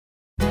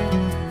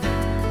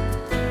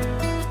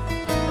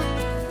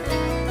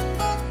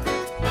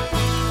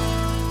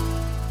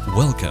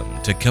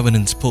Welcome to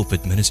Covenant's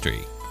Pulpit Ministry.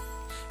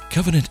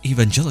 Covenant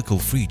Evangelical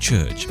Free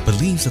Church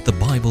believes that the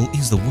Bible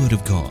is the Word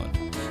of God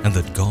and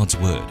that God's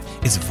Word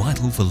is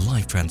vital for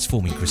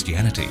life-transforming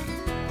Christianity.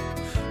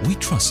 We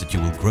trust that you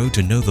will grow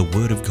to know the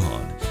Word of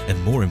God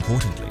and, more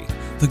importantly,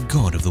 the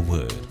God of the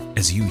Word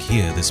as you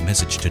hear this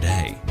message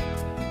today.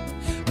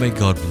 May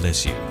God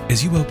bless you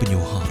as you open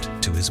your heart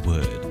to His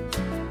Word.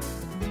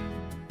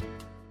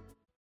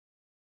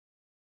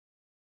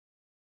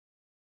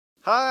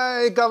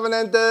 Hi,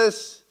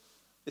 Covenanters!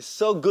 It's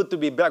so good to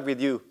be back with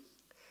you.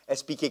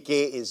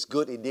 SPKK is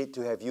good indeed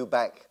to have you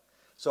back.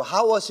 So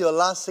how was your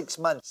last 6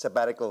 months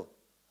sabbatical?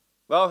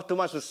 Well, too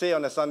much to say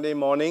on a Sunday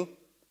morning.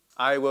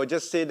 I will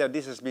just say that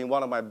this has been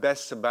one of my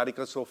best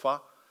sabbaticals so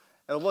far.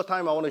 And over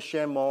time, I want to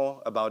share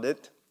more about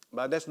it.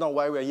 But that's not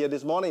why we're here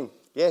this morning.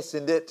 Yes,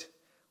 indeed.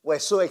 We're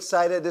so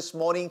excited this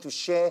morning to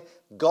share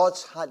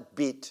God's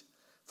heartbeat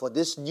for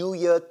this new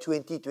year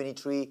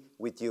 2023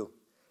 with you.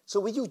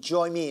 So will you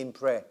join me in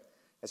prayer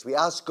as we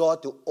ask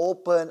God to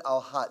open our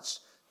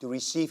hearts to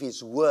receive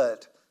His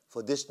word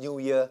for this new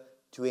year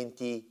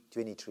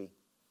 2023.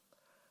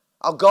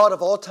 Our God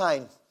of all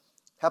time,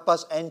 help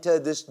us enter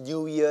this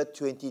new year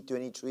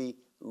 2023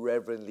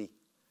 reverently,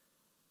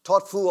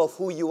 thoughtful of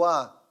who you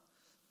are,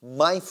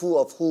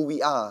 mindful of who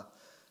we are,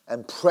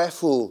 and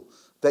prayerful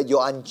that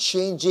your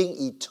unchanging,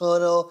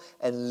 eternal,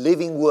 and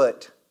living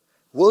word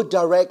will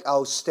direct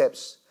our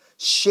steps,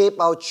 shape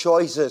our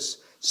choices,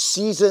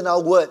 season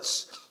our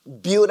words,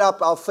 build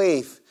up our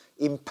faith,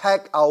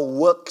 impact our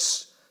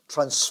works,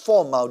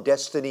 transform our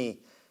destiny,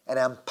 and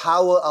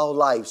empower our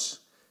lives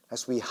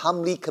as we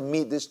humbly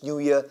commit this new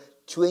year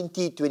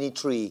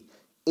 2023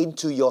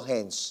 into your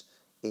hands.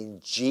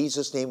 In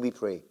Jesus' name we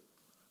pray.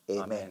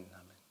 Amen. Amen.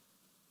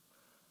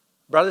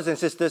 Brothers and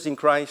sisters in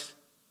Christ,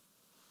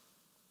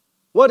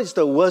 what is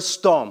the worst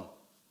storm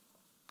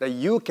that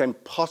you can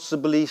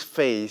possibly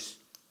face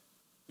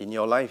in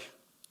your life?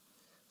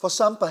 For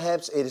some,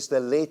 perhaps it is the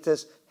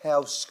latest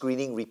health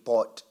screening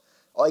report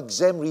or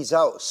exam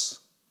results.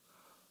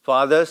 For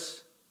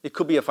others, it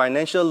could be a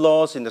financial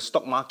loss in the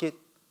stock market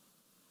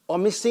or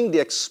missing the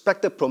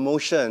expected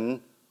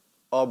promotion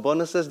or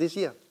bonuses this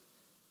year.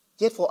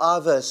 Yet for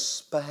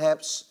others,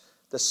 perhaps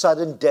the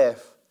sudden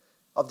death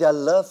of their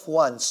loved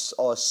ones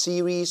or a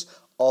series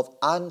of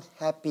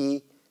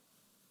unhappy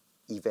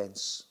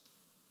events.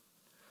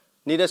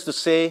 Needless to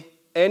say,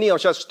 any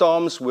of such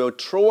storms will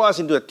throw us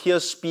into a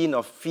tailspin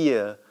of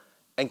fear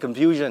and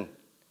confusion.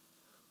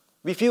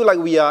 We feel like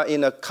we are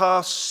in a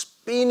car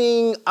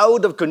spinning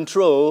out of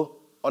control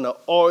on an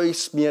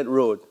oil-smeared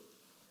road.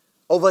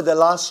 Over the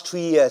last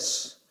 3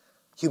 years,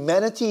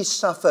 humanity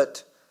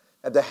suffered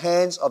at the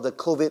hands of the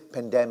COVID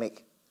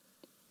pandemic.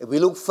 If we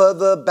look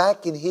further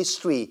back in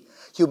history,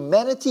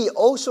 humanity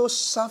also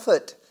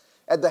suffered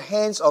at the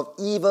hands of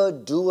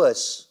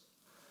evildoers.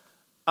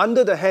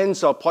 Under the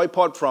hands of Pol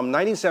Pot from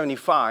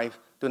 1975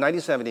 to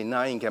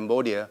 1979 in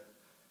Cambodia,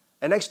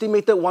 an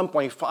estimated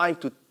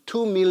 1.5 to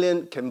 2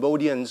 million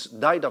Cambodians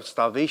died of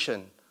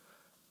starvation,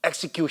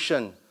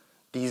 execution,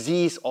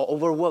 disease, or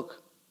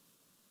overwork.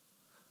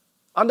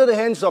 Under the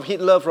hands of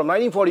Hitler from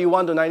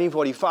 1941 to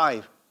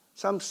 1945,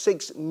 some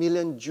 6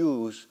 million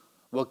Jews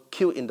were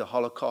killed in the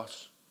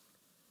Holocaust.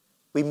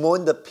 We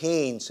mourn the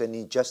pains and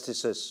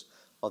injustices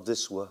of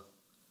this world.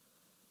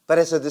 But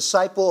as a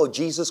disciple of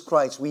Jesus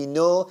Christ, we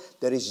know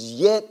there is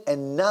yet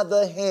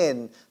another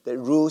hand that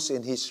rules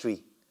in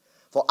history.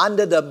 For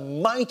under the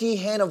mighty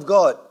hand of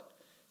God,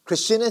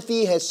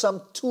 Christianity has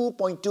some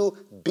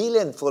 2.2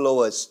 billion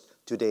followers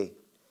today,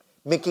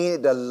 making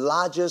it the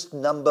largest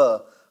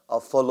number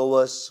of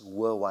followers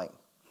worldwide.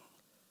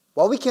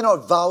 While we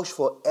cannot vouch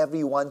for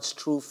everyone's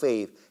true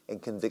faith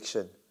and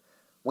conviction,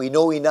 we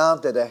know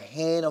enough that the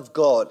hand of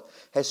God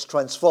has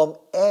transformed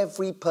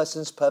every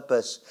person's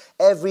purpose,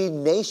 every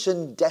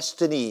nation's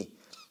destiny,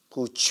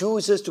 who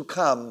chooses to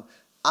come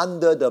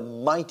under the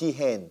mighty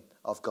hand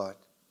of God.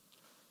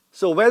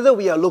 So whether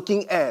we are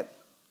looking at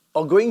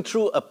or going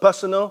through a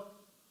personal,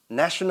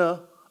 national,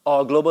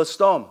 or global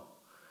storm,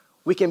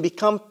 we can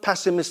become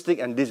pessimistic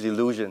and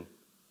disillusioned,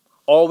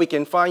 or we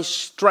can find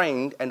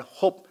strength and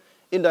hope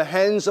in the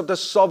hands of the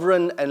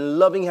sovereign and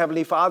loving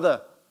Heavenly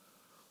Father,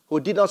 who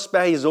did not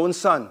spare His own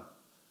Son,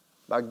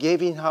 but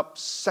gave Him up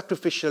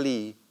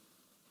sacrificially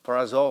for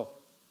us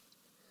all.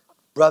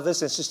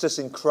 Brothers and sisters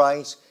in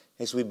Christ,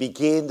 as we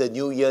begin the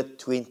new year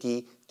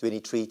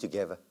 2023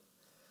 together,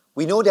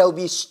 we know there will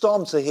be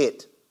storms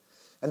ahead,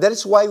 and that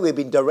is why we've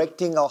been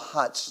directing our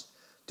hearts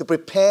to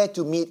prepare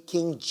to meet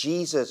King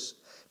Jesus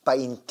by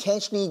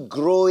intentionally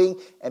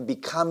growing and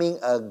becoming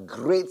a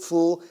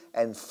grateful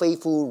and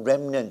faithful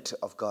remnant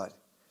of God.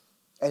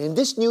 And in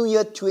this new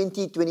year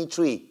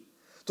 2023,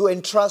 to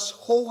entrust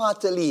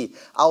wholeheartedly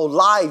our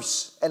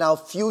lives and our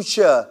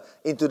future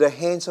into the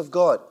hands of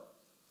God.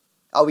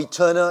 Our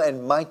eternal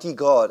and mighty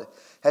God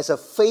has a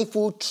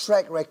faithful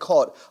track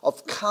record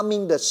of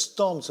calming the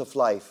storms of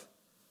life.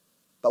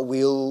 But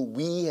will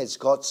we as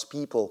God's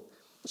people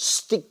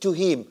stick to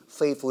Him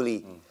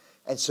faithfully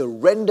and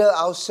surrender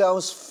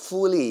ourselves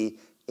fully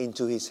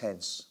into His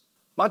hands?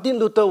 Martin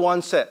Luther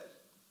once said,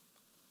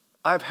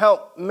 I've held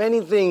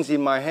many things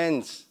in my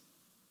hands,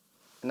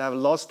 and I've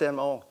lost them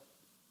all.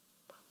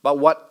 But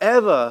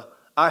whatever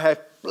I have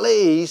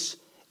placed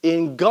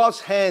in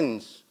God's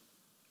hands,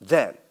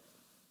 that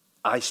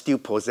I still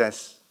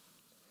possess.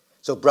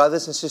 So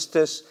brothers and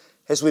sisters,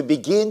 as we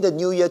begin the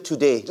new year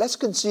today, let's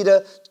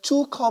consider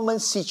two common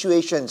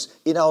situations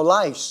in our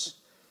lives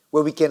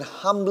where we can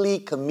humbly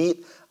commit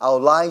our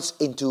lives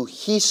into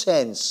His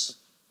hands.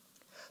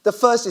 The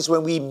first is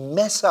when we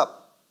mess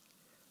up,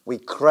 we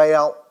cry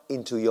out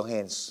into your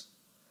hands.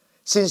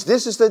 Since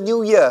this is the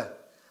new year,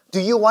 do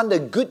you want the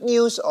good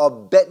news or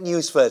bad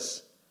news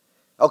first?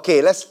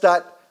 Okay, let's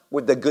start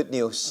with the good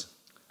news.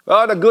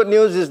 Well, the good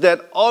news is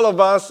that all of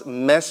us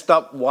messed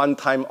up one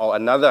time or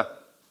another.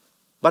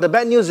 But the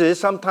bad news is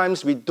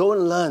sometimes we don't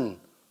learn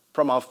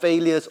from our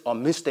failures or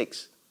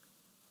mistakes.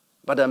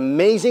 But the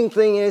amazing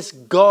thing is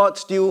God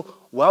still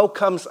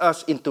welcomes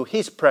us into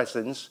His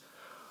presence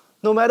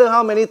no matter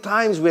how many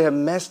times we have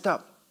messed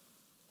up.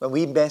 When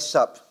we mess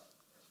up,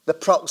 the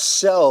proud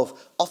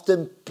self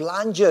often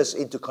plunges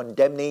into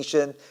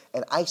condemnation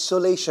and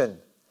isolation,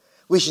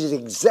 which is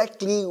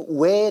exactly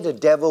where the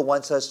devil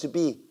wants us to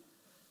be.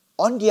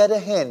 On the other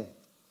hand,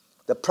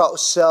 the proud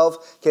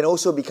self can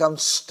also become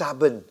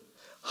stubborn,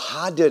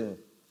 hardened,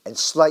 and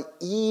slide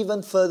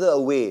even further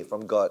away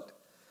from God.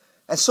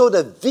 And so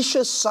the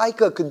vicious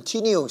cycle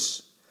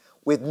continues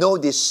with no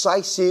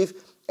decisive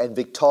and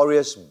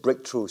victorious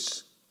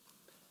breakthroughs.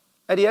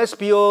 At the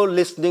SPO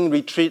listening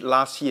retreat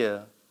last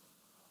year,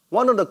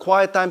 one of the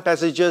quiet time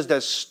passages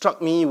that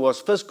struck me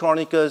was 1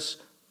 Chronicles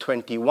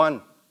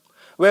 21,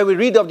 where we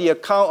read of the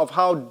account of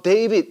how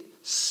David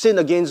sinned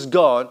against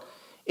God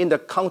in the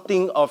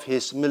counting of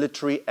his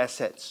military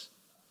assets.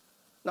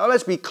 Now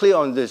let's be clear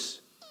on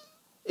this.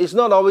 It's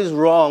not always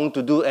wrong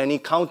to do any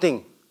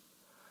counting.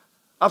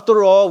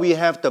 After all, we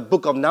have the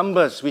book of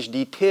Numbers, which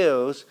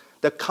details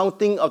the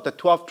counting of the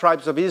 12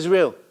 tribes of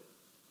Israel.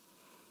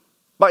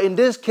 But in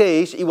this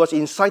case, it was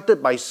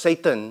incited by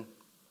Satan.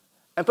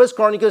 And 1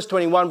 Chronicles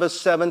 21 verse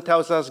 7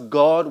 tells us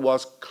God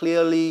was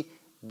clearly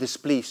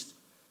displeased.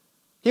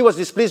 He was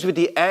displeased with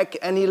the act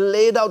and He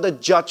laid out the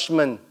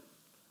judgment.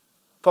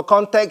 For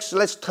context,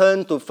 let's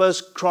turn to 1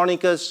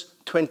 Chronicles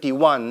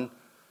 21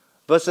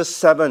 verses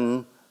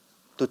 7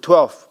 to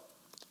 12.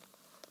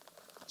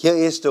 Here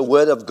is the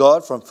word of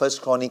God from 1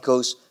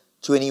 Chronicles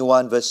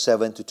 21 verse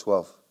 7 to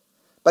 12.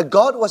 But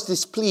God was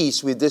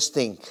displeased with this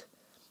thing,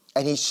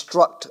 and He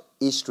struck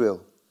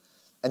Israel.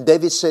 And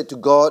David said to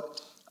God,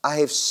 I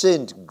have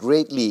sinned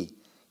greatly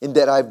in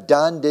that I have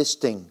done this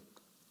thing.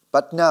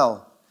 But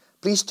now,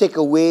 please take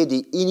away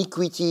the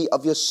iniquity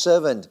of your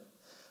servant,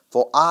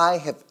 for I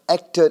have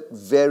acted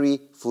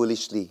very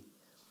foolishly.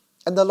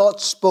 And the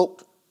Lord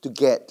spoke to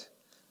Gad,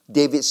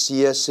 David's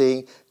seer,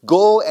 saying,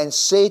 Go and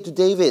say to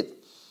David,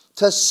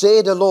 Thus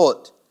say the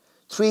Lord,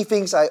 3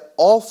 things I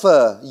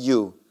offer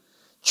you.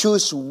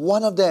 Choose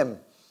one of them,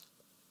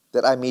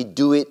 that I may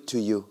do it to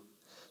you.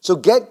 So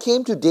Gad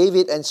came to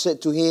David and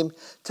said to him,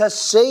 Thus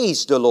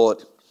says the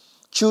Lord,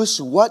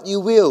 choose what you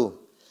will,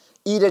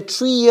 either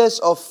 3 years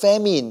of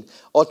famine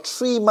or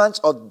 3 months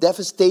of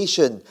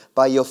devastation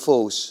by your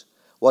foes,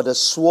 while the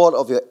sword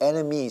of your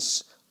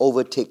enemies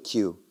overtake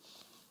you.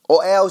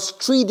 Or else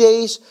 3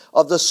 days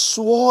of the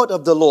sword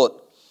of the Lord,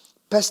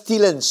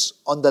 pestilence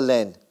on the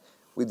land,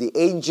 with the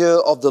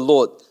angel of the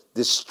Lord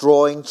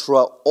destroying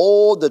throughout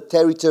all the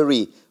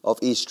territory of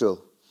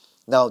Israel.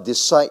 Now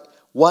decide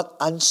what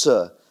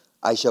answer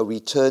I shall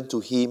return to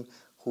him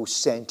who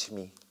sent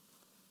me.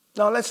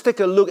 Now let's take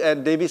a look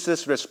at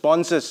David's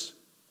responses.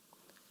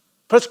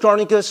 1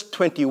 Chronicles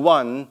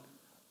 21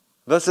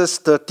 verses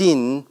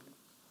 13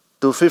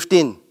 to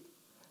 15.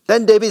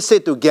 Then David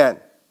said to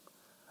Gad,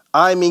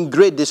 I am in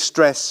great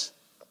distress.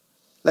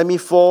 Let me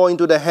fall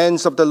into the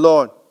hands of the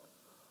Lord,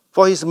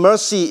 for His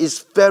mercy is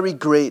very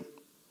great.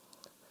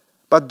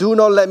 But do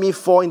not let me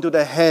fall into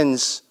the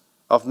hands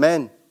of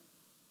men.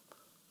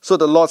 So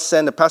the Lord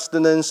sent a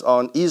pestilence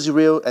on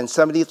Israel, and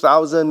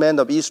 70,000 men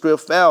of Israel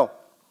fell.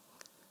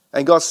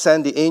 And God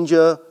sent the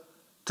angel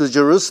to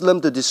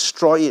Jerusalem to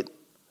destroy it.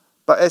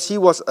 But as he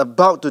was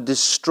about to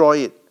destroy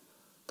it,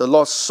 the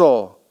Lord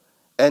saw,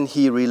 and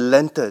He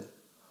relented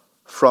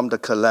from the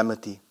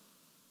calamity.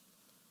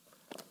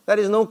 There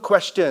is no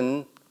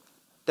question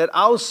that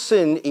our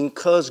sin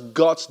incurs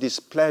God's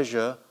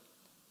displeasure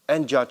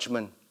and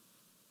judgment.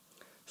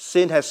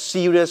 Sin has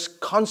serious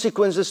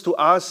consequences to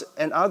us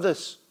and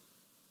others.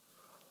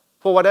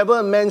 For whatever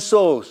a man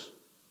sows,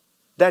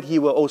 that he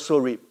will also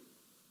reap.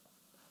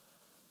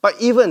 But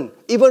even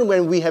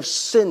when we have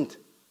sinned,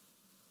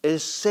 it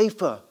is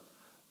safer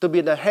to be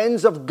in the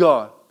hands of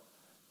God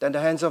than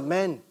the hands of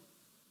men.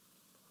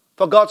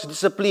 For God's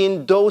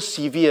discipline, though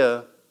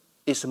severe,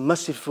 is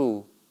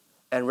merciful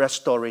and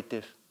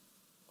restorative.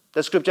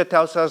 The scripture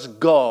tells us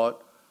God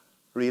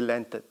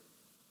relented.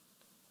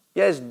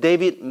 Yes,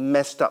 David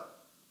messed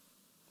up,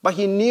 but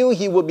he knew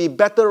he would be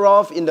better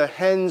off in the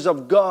hands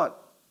of God.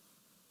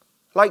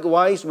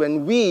 Likewise,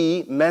 when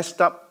we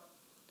messed up,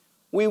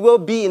 we will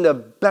be in a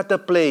better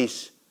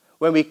place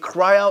when we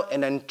cry out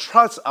and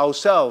entrust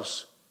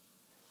ourselves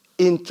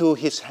into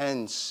His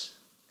hands.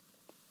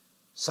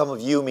 Some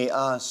of you may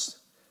ask,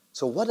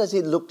 so what does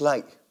it look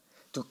like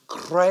to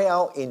cry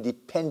out in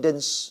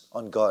dependence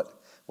on God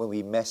when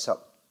we mess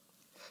up?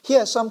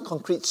 Here are some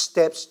concrete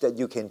steps that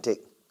you can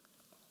take.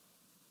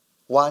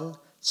 1,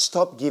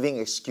 stop giving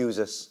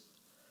excuses.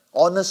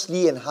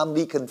 Honestly and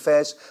humbly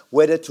confess,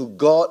 whether to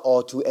God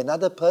or to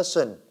another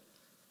person,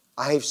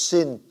 I have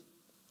sinned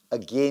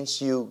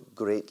against you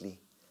greatly.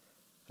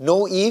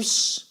 No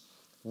ifs,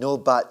 no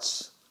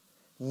buts.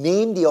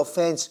 Name the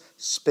offense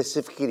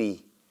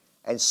specifically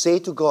and say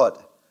to God,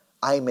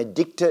 I am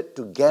addicted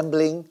to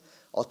gambling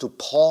or to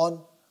porn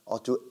or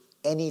to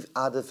any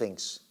other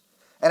things.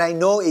 And I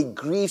know it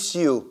grieves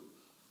you.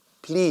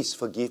 Please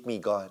forgive me,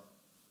 God.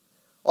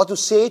 Or to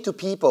say to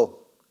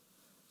people,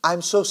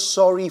 I'm so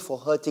sorry for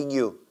hurting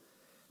you,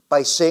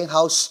 by saying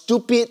how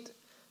stupid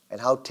and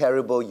how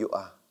terrible you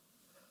are.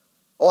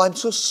 Or I'm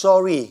so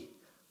sorry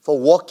for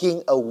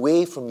walking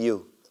away from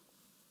you,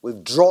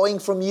 withdrawing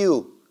from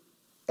you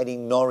and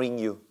ignoring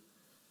you.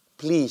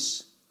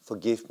 Please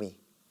forgive me.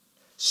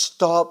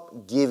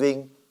 Stop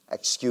giving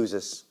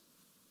excuses.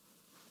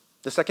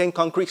 The second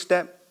concrete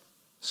step,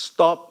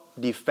 stop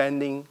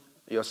defending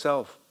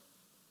yourself.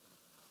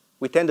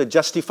 We tend to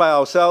justify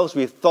ourselves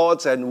with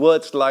thoughts and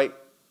words like,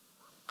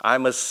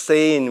 I'm a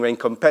saint when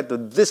compared to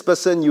this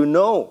person you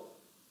know.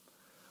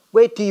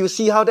 Wait till you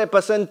see how that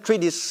person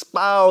treats his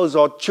spouse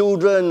or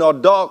children or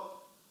dog.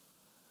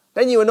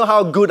 Then you will know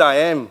how good I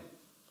am.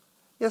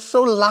 You're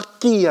so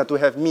lucky to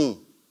have me.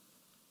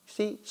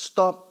 See,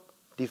 stop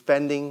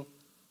defending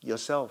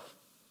yourself.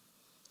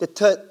 The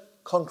third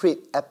concrete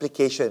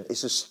application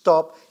is to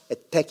stop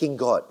attacking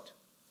God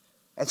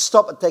and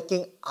stop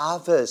attacking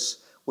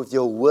others with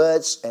your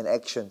words and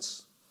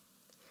actions.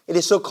 It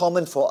is so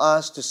common for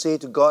us to say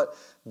to God,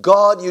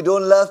 God, you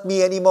don't love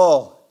me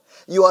anymore.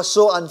 You are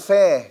so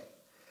unfair.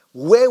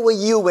 Where were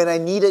you when I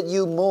needed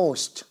you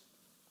most?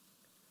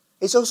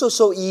 It's also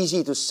so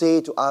easy to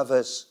say to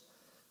others,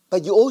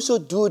 but you also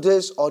do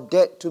this or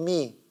that to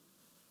me.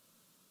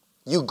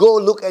 You go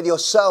look at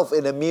yourself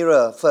in the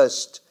mirror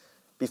first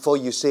before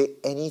you say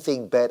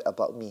anything bad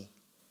about me.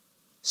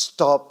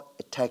 Stop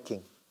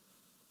attacking.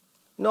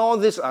 Now, all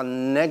these are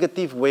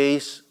negative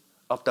ways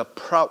of the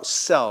proud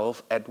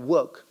self at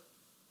work.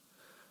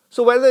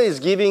 So whether it's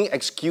giving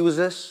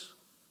excuses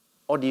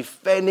or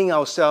defending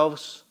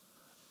ourselves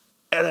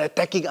and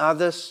attacking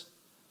others,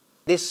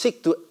 they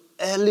seek to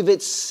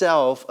elevate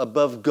self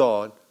above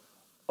God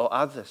or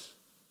others.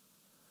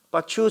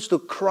 But choose to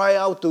cry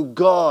out to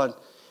God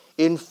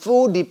in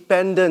full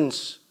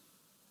dependence.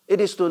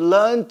 It is to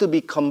learn to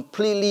be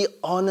completely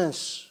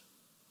honest,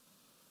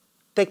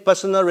 take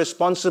personal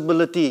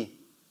responsibility,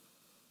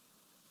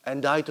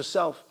 and die to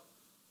self.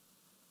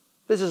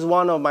 This is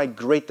one of my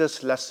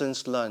greatest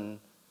lessons learned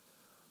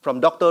from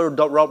Dr.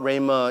 Rob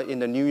Raymer in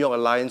the New York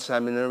Alliance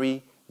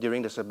Seminary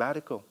during the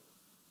sabbatical.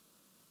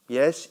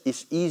 Yes,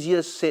 it's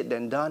easier said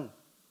than done,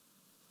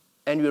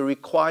 and will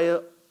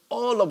require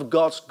all of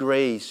God's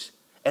grace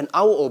and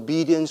our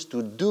obedience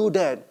to do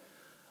that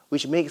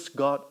which makes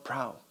God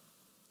proud.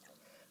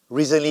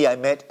 Recently, I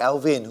met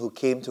Alvin, who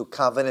came to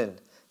Covenant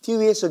a few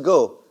years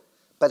ago,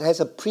 but as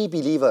a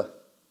pre-believer.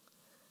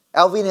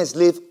 Alvin has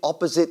lived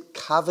opposite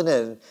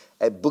Covenant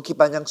at Bukit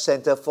Panjang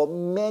Center for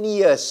many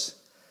years,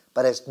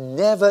 but has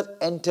never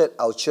entered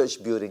our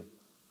church building.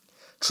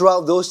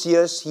 Throughout those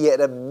years, he had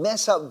a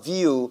messed up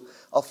view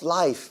of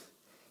life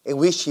in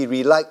which he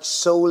relied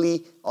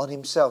solely on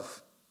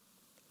himself.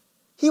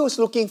 He was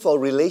looking for a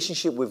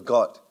relationship with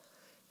God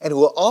and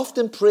would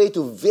often pray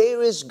to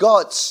various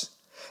gods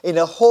in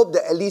the hope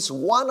that at least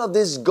one of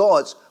these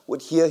gods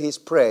would hear his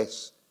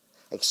prayers,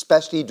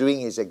 especially during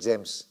his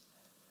exams.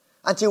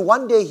 Until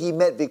one day he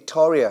met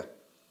Victoria,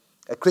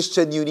 a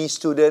Christian uni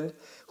student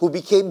who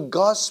became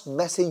God's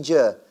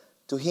messenger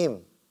to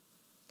him.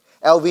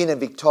 Alvin and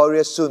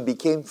Victoria soon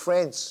became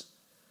friends,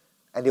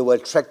 and they were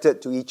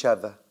attracted to each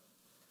other.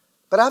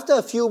 But after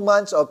a few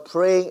months of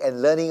praying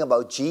and learning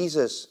about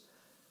Jesus,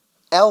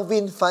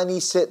 Alvin finally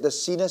said the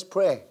sinner's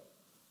prayer.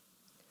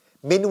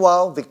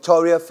 Meanwhile,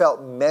 Victoria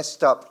felt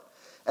messed up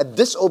and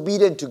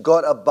disobedient to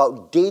God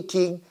about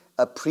dating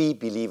a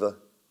pre-believer,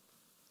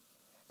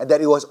 and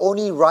that it was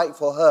only right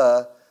for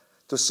her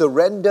to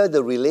surrender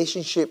the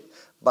relationship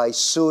by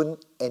soon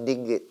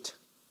ending it.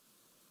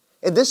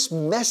 In this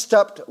messed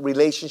up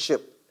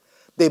relationship,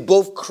 they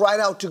both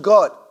cried out to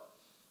God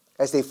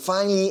as they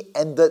finally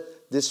ended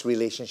this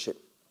relationship.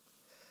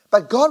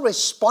 But God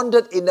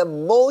responded in the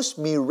most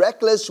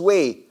miraculous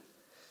way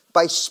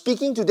by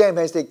speaking to them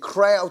as they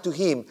cry out to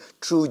Him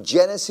through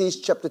Genesis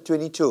chapter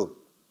 22,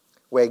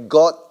 where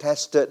God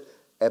tested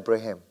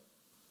Abraham.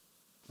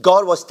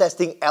 God was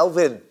testing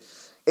Alvin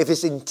if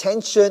his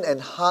intention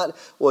and heart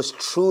was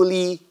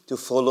truly to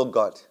follow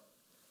God.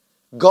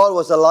 God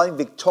was allowing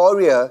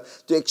Victoria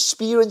to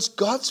experience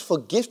God's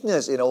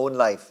forgiveness in her own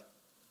life.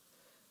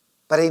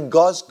 But in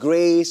God's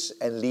grace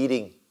and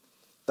leading,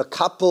 the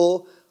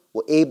couple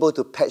were able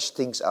to patch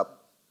things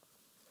up.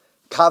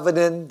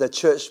 Covenant, the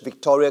church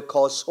Victoria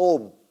calls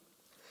home,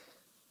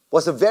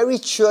 was the very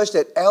church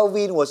that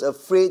Alvin was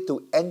afraid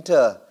to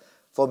enter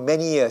for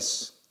many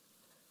years.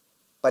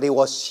 But it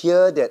was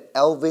here that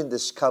Alvin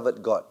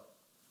discovered God.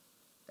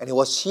 And it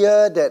was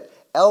here that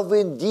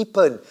Alvin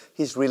deepened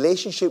his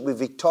relationship with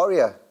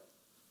Victoria.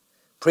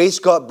 Praise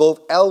God,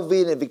 both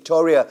Alvin and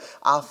Victoria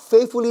are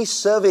faithfully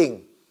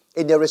serving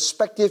in their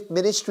respective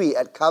ministry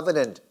at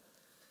Covenant,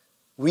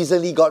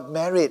 recently got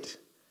married,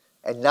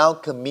 and now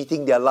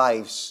committing their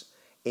lives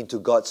into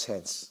God's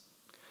hands.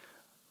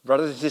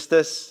 Brothers and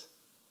sisters,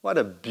 what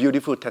a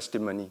beautiful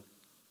testimony.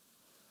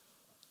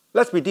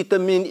 Let's be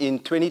determined in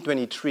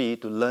 2023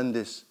 to learn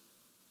this.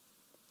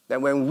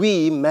 That when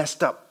we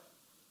messed up,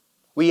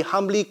 we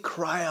humbly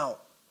cry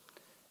out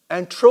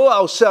and throw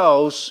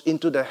ourselves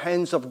into the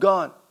hands of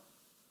God.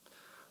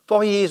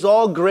 For He is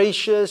all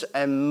gracious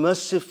and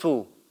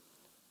merciful.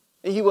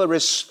 And He will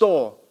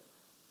restore.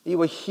 He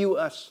will heal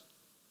us.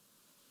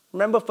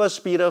 Remember 1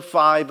 Peter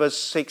 5 verse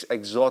 6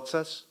 exhorts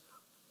us.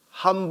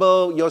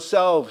 Humble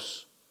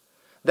yourselves,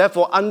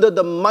 therefore under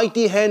the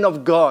mighty hand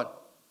of God,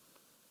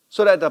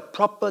 so that at the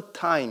proper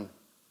time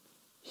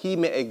He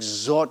may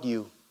exhort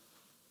you.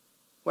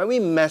 When we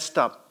messed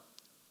up,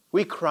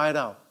 we cried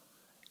out,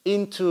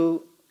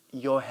 into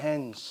your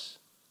hands.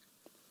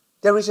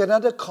 There is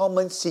another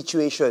common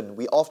situation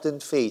we often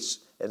face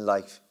in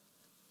life.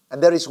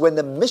 And that is when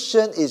the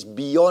mission is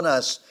beyond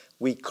us,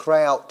 we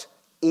cry out,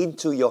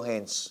 into your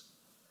hands.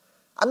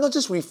 I'm not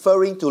just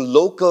referring to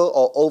local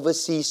or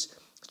overseas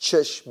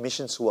church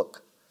missions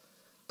work,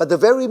 but the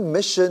very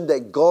mission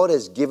that God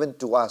has given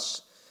to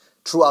us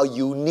through our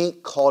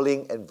unique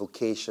calling and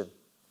vocation.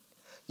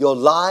 Your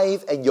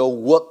life and your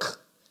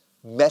work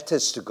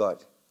matters to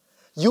God.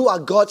 You are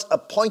God's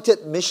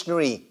appointed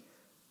missionary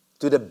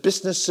to the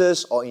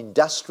businesses or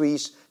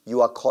industries you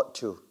are called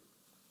to.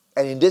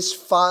 And in this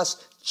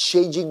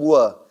fast-changing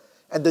world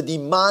and the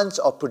demands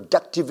of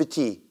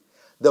productivity,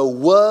 the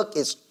work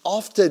is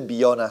often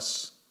beyond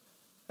us.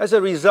 As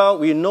a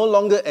result, we no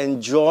longer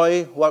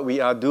enjoy what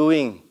we are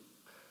doing.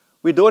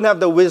 We don't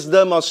have the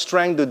wisdom or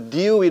strength to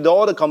deal with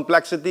all the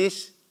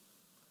complexities.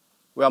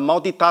 We are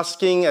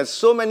multitasking at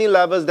so many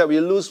levels that we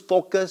lose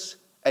focus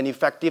and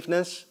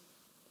effectiveness.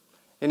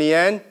 In the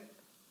end,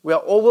 we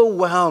are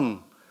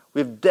overwhelmed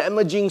with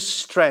damaging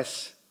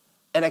stress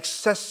and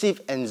excessive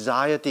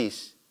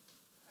anxieties.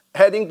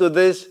 Adding to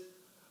this,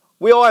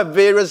 we all have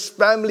various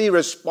family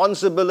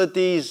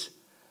responsibilities,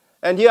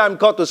 and here I'm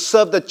called to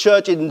serve the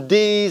church in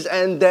this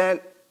and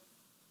that.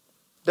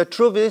 The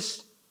truth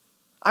is,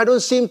 I don't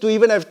seem to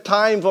even have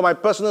time for my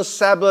personal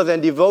Sabbath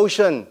and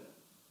devotion.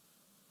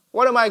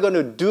 What am I going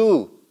to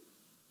do?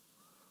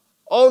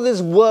 All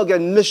this work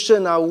and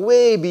mission are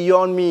way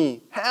beyond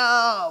me.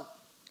 Help!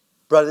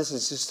 Brothers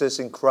and sisters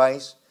in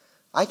Christ,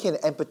 I can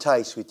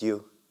empathize with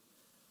you.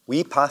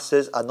 We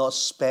pastors are not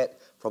spared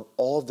from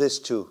all this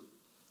too.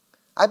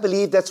 I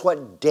believe that's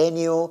what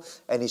Daniel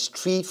and his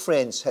 3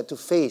 friends had to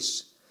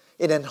face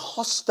in an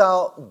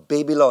hostile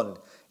Babylon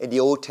in the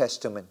Old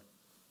Testament.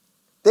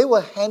 They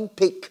were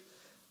handpicked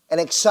and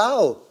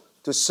exiled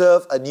to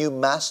serve a new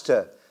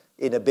master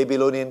in the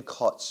Babylonian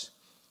courts.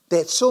 They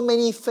had so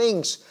many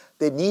things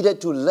they needed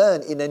to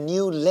learn in a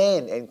new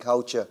land and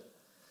culture.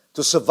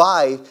 To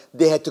survive,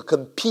 they had to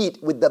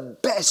compete with the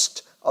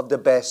best of the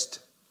best.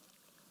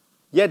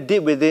 Yet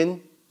deep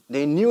within,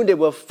 they knew they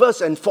were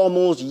first and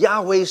foremost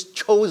Yahweh's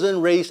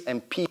chosen race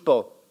and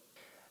people.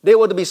 They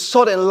were to be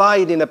salt and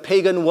light in a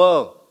pagan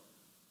world.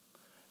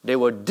 They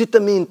were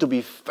determined to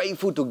be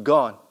faithful to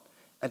God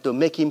and to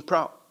make Him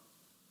proud.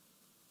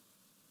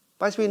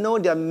 But as we know,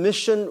 their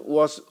mission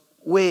was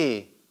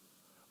way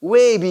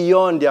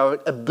beyond their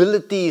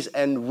abilities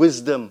and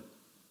wisdom.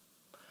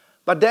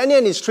 But Daniel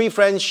and his 3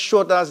 friends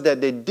showed us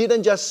that they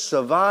didn't just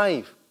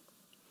survive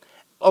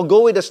or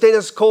go with the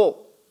status quo,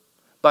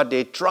 but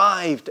they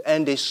thrived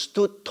and they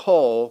stood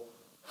tall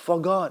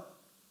for God.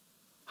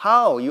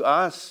 How, you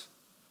ask?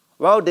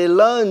 Well, they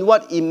learned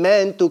what it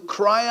meant to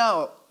cry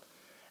out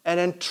and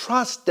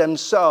entrust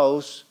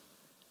themselves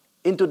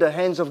into the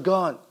hands of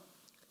God.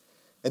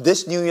 In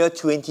this new year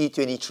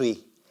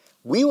 2023,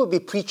 we will be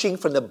preaching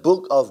from the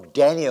book of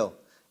Daniel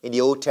in the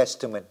Old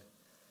Testament.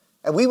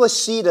 And we will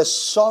see the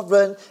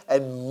sovereign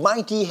and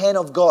mighty hand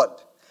of God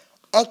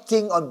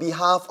acting on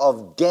behalf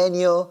of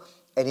Daniel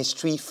and his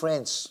 3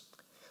 friends.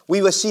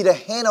 We will see the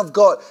hand of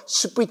God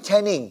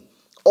superintending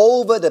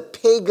over the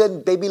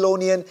pagan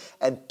Babylonian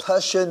and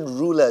Persian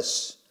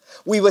rulers.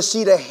 We will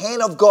see the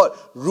hand of God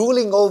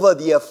ruling over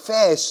the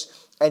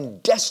affairs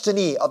and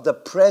destiny of the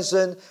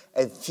present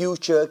and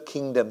future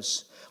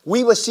kingdoms.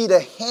 We will see the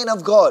hand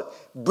of God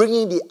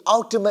bringing the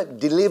ultimate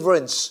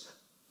deliverance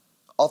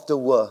of the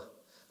world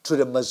through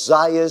the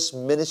Messiah's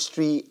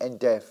ministry and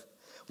death.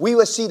 We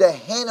will see the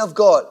hand of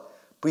God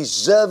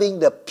preserving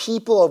the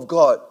people of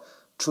God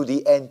through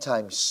the end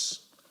times.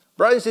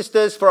 Brothers and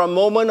sisters, for a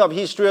moment of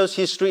Israel's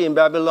history in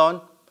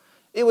Babylon,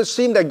 it would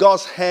seem that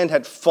God's hand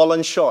had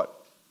fallen short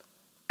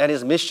and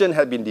His mission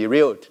had been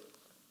derailed.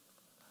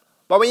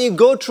 But when you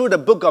go through the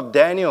book of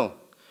Daniel,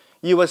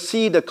 you will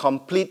see the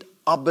complete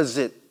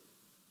opposite.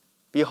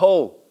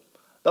 Behold,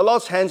 the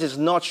Lord's hand is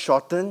not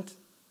shortened,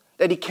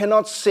 that he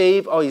cannot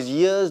save, or his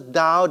ears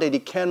dull that he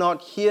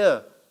cannot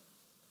hear.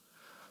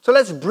 So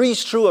let's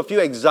breeze through a few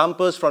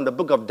examples from the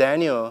book of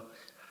Daniel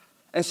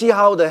and see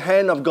how the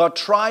hand of God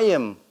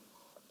triumphed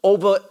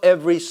over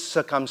every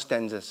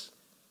circumstances.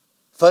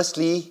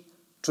 Firstly,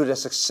 through the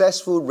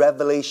successful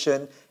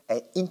revelation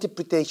and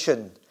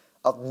interpretation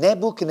of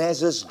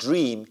Nebuchadnezzar's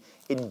dream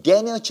in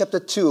Daniel chapter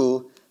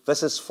 2,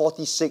 verses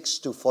 46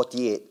 to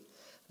 48.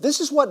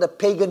 This is what the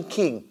pagan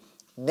king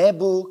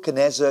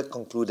Nebuchadnezzar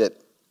concluded.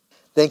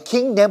 Then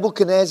King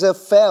Nebuchadnezzar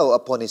fell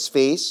upon his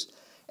face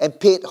and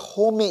paid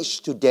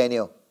homage to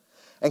Daniel,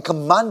 and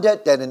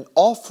commanded that an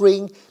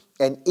offering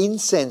and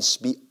incense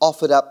be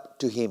offered up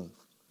to him.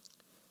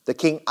 The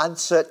king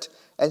answered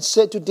and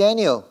said to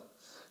Daniel,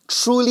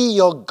 "Truly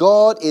your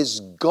God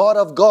is God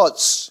of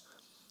gods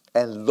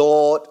and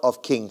Lord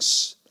of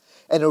kings,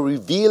 and a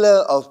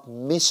revealer of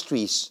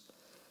mysteries,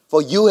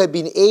 for you have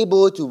been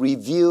able to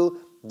reveal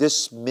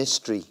this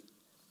mystery."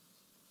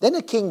 Then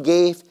the king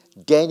gave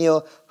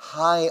Daniel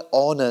high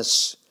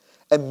honors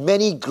and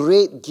many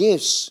great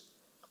gifts,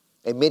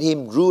 and made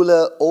him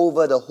ruler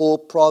over the whole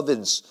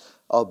province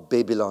of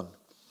Babylon,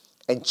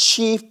 and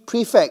chief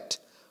prefect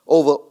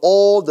over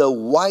all the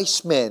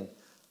wise men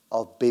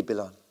of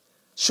Babylon.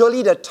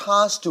 Surely the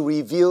task to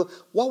reveal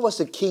what was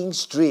the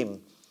king's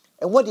dream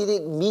and what did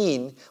it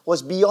mean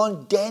was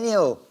beyond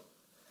Daniel.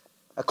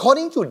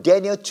 According to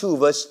Daniel 2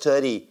 verse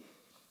 30,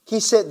 he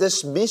said,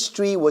 "This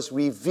mystery was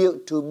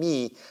revealed to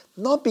me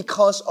not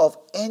because of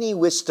any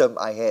wisdom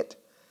I had,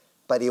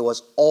 but it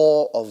was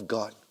all of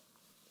God."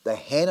 The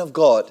hand of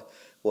God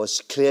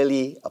was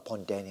clearly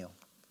upon Daniel.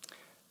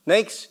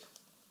 Next,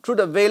 through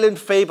the valiant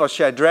faith of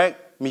Shadrach,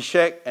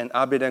 Meshach, and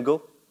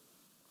Abednego,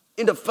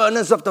 in the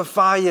furnace of the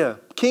fire,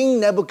 King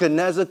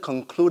Nebuchadnezzar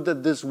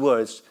concluded these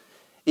words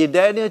in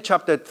Daniel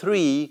chapter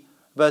 3,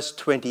 verse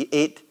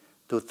 28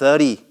 to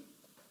 30.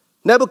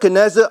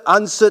 Nebuchadnezzar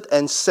answered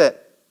and said,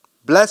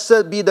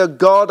 "Blessed be the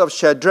God of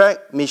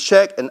Shadrach,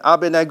 Meshach, and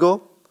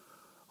Abednego,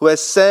 who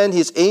has sent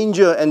his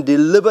angel and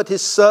delivered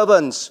his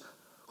servants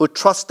who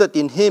trusted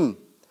in him,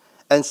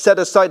 and set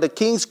aside the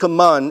king's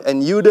command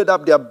and yielded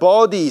up their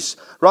bodies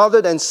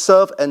rather than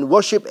serve and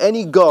worship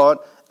any god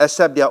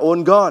except their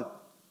own God.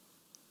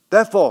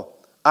 Therefore,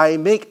 I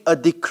make a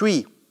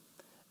decree.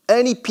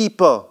 Any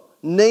people,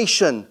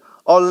 nation,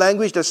 or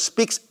language that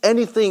speaks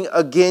anything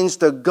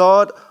against the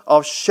God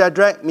of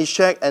Shadrach,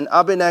 Meshach, and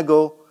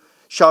Abednego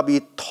shall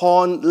be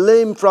torn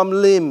limb from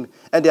limb,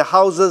 and their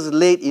houses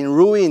laid in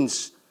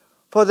ruins.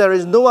 For there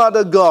is no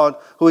other God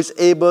who is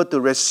able to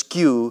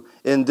rescue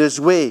in this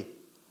way."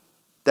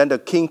 Then the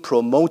king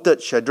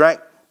promoted Shadrach,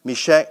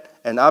 Meshach,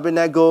 and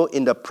Abednego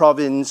in the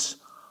province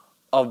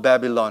of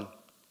Babylon.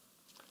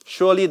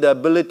 Surely the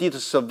ability to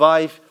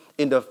survive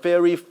in the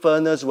fiery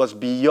furnace was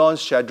beyond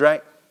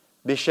Shadrach,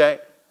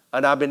 Meshach,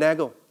 and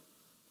Abednego.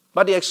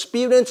 But they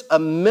experienced a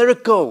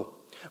miracle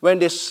when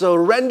they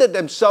surrendered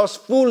themselves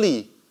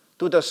fully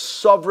to the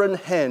sovereign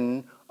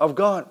hand of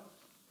God.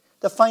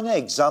 The final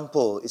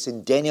example is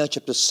in Daniel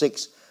chapter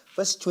 6,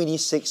 verse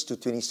 26 to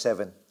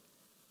 27.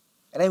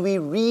 And then we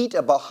read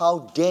about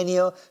how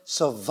Daniel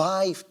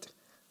survived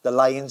the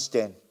lion's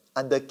den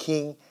under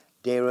King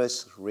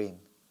Darius' reign.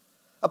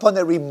 Upon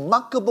a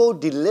remarkable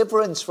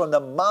deliverance from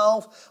the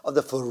mouth of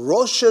the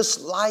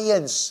ferocious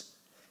lions,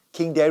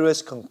 King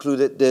Darius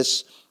concluded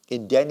this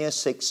in Daniel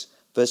 6,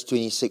 verse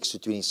 26 to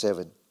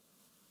 27.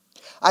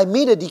 "I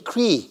made a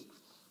decree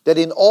that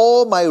in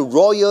all my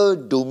royal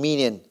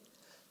dominion,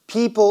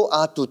 people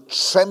are to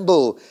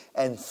tremble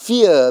and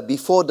fear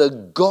before the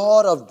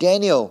God of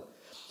Daniel,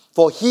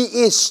 for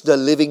he is the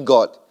living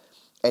God,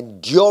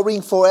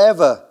 enduring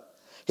forever.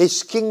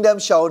 His kingdom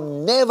shall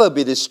never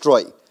be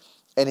destroyed,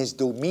 and his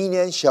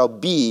dominion shall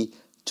be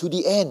to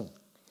the end.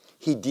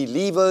 He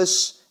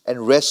delivers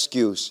and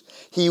rescues.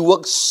 He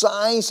works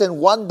signs and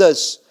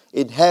wonders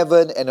in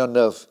heaven and on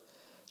earth.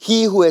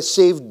 He who has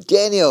saved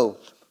Daniel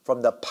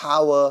from the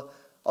power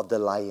of the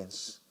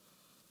lions."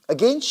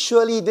 Again,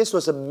 surely this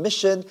was a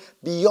mission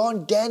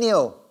beyond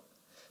Daniel,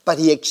 but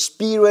he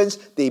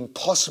experienced the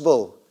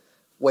impossible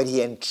when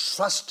he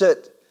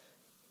entrusted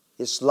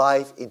his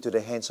life into the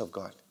hands of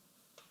God.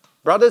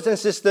 Brothers and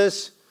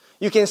sisters,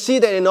 you can see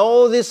that in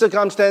all these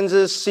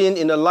circumstances seen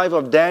in the life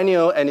of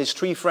Daniel and his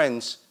three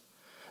friends,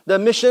 the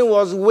mission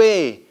was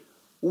way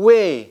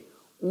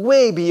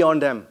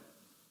beyond them.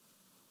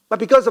 But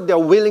because of their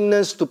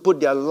willingness to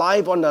put their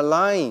life on the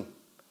line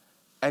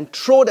and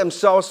throw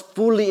themselves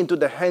fully into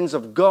the hands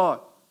of God,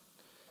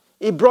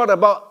 it brought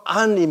about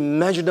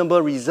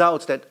unimaginable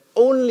results that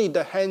only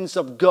the hands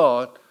of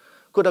God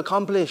could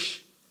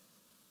accomplish.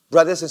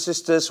 Brothers and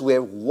sisters, we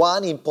have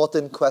one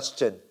important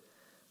question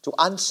to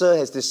answer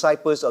as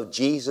disciples of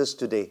Jesus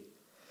today.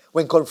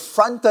 When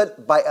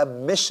confronted by a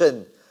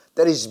mission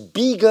that is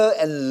bigger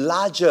and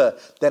larger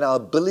than our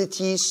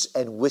abilities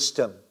and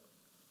wisdom,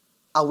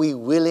 are we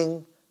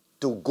willing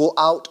to go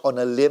out on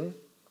a limb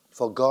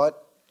for God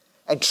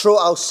and throw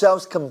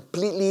ourselves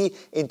completely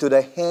into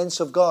the hands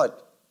of God?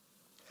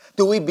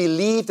 Do we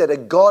believe that the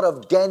God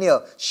of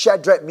Daniel,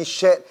 Shadrach,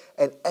 Meshach,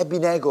 and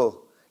Abednego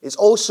is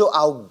also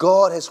our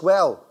God as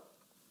well,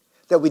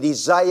 that we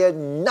desire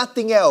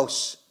nothing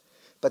else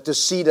but to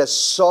see the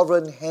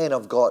sovereign hand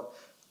of God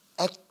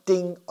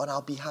acting on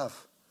our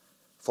behalf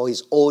for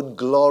His own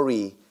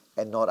glory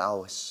and not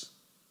ours.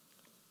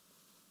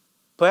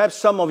 Perhaps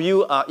some of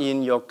you are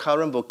in your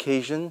current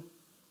vocation.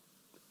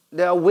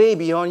 They are way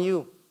beyond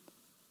you.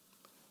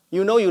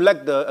 You know you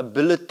lack the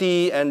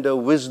ability and the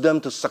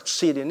wisdom to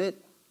succeed in it.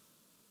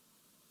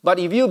 But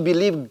if you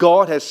believe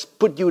God has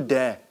put you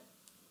there,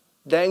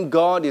 then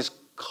God is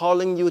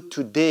calling you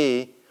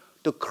today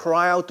to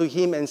cry out to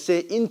Him and say,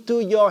 "Into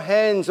your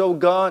hands, O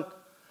God,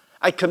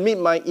 I commit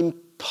my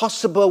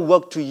impossible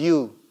work to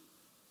you.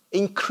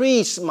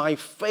 Increase my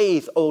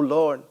faith, O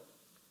Lord."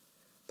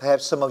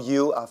 Perhaps some of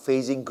you are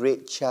facing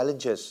great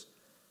challenges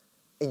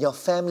in your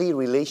family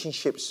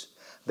relationships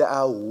that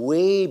are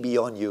way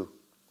beyond you.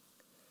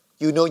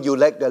 You know you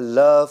lack the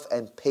love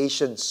and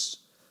patience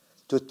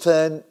to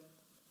turn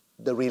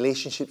the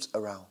relationships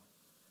around.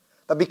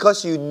 But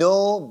because you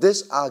know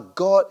these are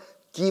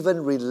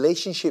God-given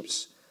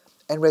relationships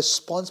and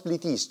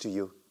responsibilities to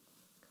you,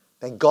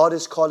 then God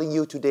is calling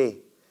you today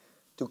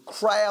to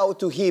cry out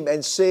to Him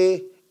and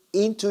say,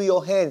 "Into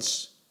your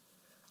hands,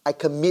 I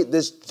commit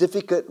these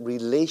difficult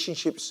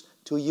relationships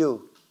to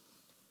you.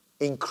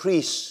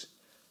 Increase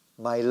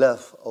my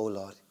love, O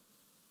Lord."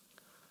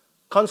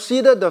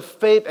 Consider the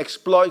faith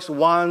exploits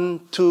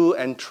 1, 2,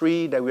 and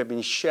 3 that we have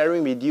been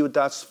sharing with you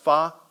thus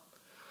far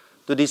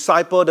to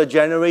disciple the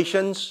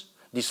generations,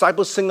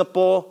 disciple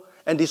Singapore,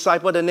 and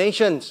disciple the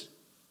nations.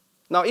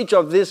 Now, each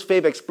of these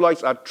faith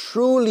exploits are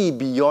truly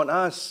beyond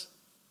us.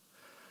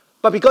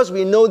 But because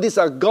we know these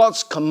are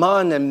God's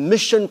command and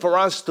mission for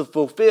us to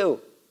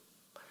fulfill,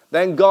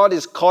 then God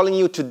is calling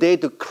you today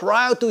to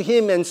cry out to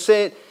Him and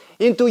say,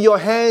 "Into your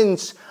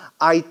hands,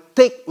 I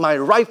take my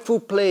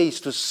rightful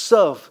place to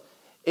serve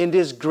in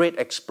these great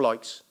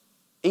exploits.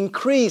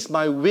 Increase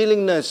my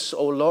willingness,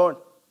 O Lord."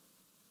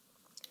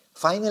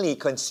 Finally,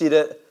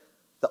 consider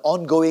the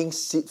ongoing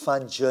seed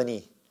fund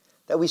journey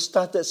that we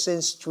started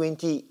since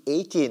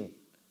 2018.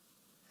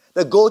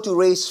 The goal to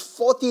raise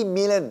 40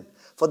 million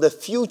for the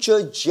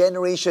future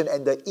generation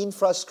and the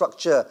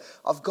infrastructure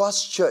of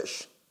God's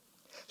church.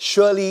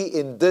 Surely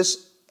in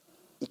this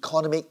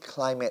economic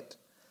climate,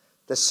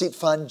 the seed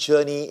fund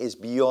journey is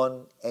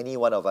beyond any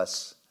one of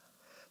us.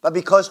 But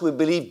because we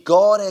believe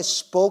God has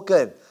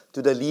spoken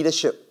to the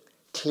leadership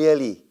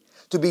clearly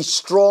to be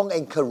strong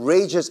and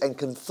courageous and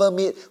confirm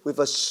it with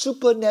a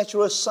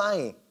supernatural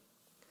sign,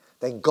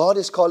 then God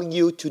is calling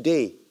you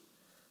today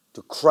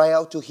to cry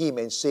out to Him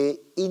and say,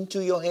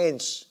 "Into your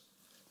hands,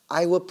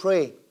 I will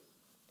pray.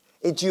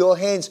 Into your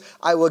hands,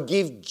 I will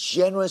give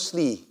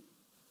generously.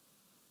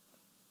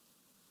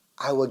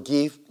 I will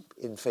give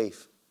in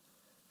faith,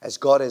 as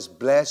God has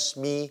blessed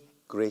me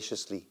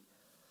graciously.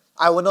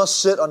 I will not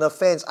sit on the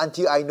fence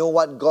until I know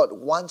what God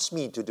wants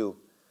me to do.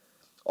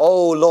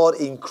 Oh Lord,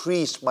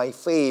 increase my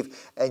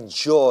faith and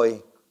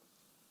joy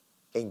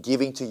in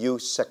giving to you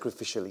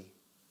sacrificially."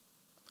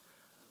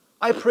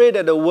 I pray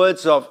that the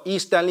words of E.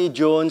 Stanley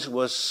Jones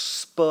will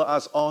spur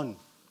us on.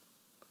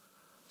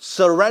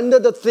 Surrender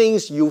the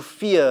things you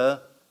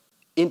fear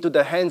into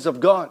the hands of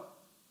God.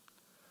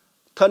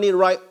 Turn it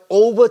right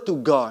over to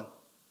God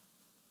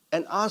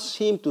and ask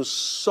Him to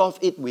solve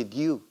it with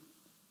you.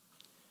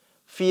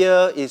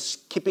 Fear is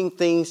keeping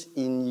things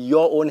in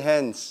your own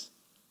hands,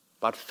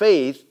 but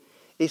faith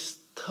is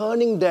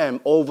turning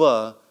them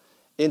over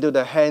into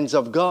the hands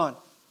of God.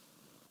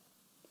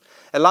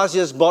 At last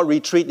year's board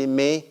retreat in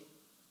May,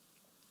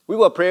 we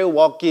were prayer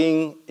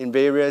walking in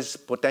various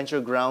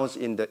potential grounds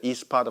in the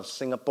east part of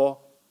Singapore.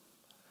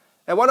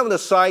 At one of the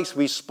sites,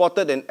 we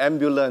spotted an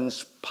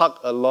ambulance parked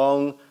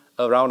along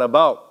a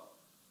roundabout.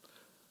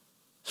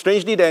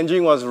 Strangely, the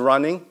engine was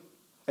running,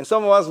 and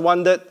some of us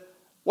wondered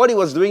what it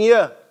was doing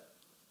here.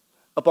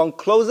 Upon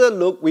closer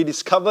look, we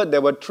discovered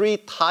there were 3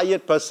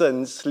 tired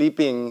persons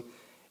sleeping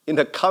in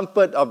the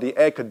comfort of the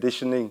air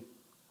conditioning.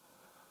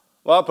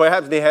 Well,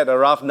 perhaps they had a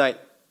rough night.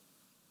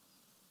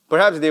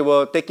 Perhaps they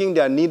were taking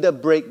their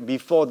needed break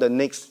before the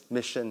next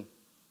mission.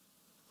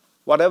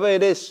 Whatever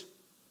it is,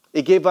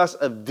 it gave us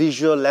a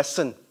visual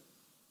lesson.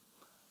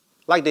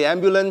 Like the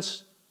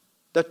ambulance,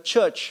 the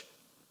church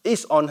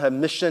is on her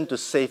mission to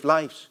save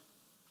lives.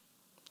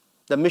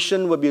 The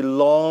mission will be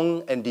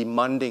long and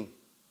demanding.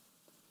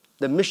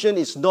 The mission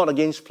is not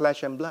against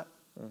flesh and blood.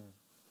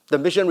 The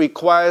mission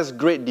requires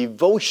great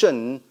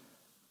devotion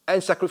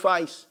and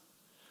sacrifice.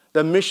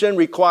 The mission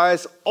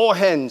requires all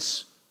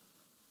hands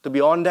to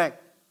be on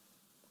deck.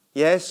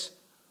 Yes,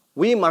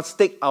 we must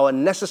take our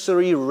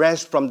necessary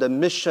rest from the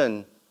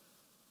mission,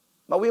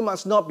 but we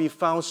must not be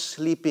found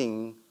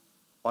sleeping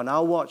on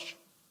our watch.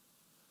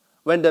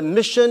 When the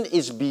mission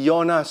is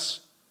beyond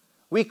us,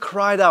 we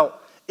cried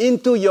out,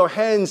 "Into your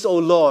hands, O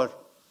Lord,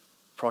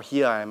 for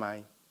here am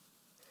I."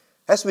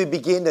 As we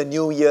begin the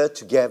new year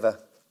together,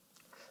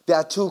 there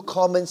are 2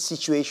 common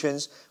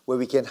situations where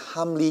we can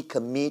humbly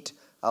commit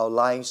our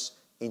lives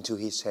into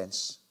His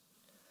hands.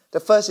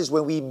 The first is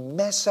when we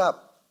mess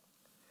up,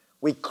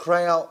 we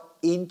cry out,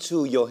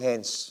 "Into your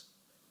hands."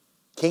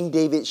 King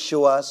David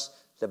showed us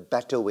the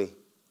better way,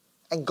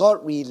 and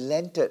God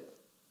relented.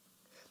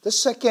 The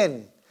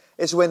second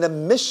is when the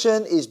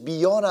mission is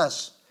beyond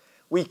us,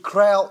 we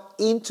cry out,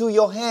 into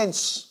your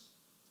hands.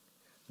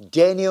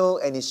 Daniel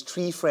and his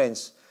 3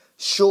 friends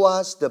show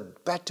us the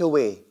better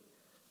way,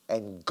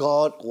 and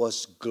God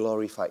was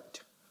glorified.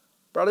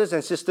 Brothers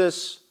and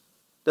sisters,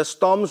 the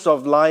storms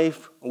of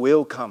life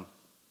will come.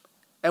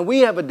 And we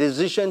have a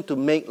decision to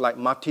make like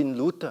Martin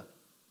Luther.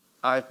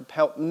 I've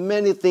held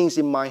many things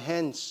in my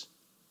hands,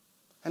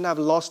 and I've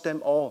lost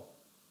them all.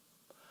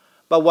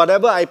 But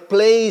whatever I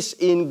place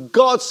in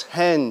God's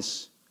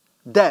hands,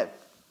 that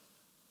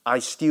I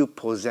still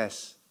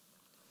possess.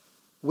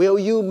 Will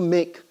you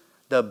make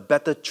the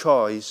better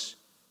choice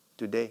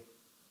today?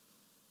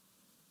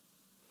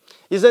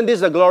 Isn't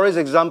this a glorious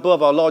example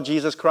of our Lord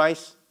Jesus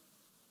Christ?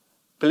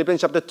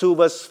 Philippians chapter 2,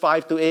 verse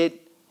 5 to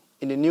 8,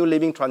 in the New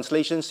Living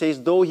Translation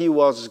says, though he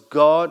was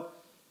God,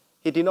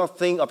 he did not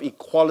think of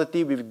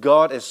equality with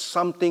God as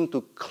something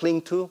to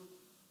cling to.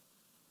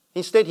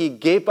 Instead, he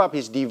gave up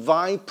his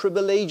divine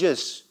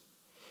privileges.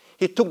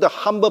 He took the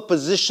humble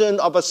position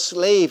of a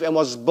slave and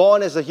was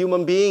born as a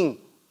human being.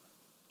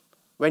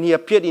 When he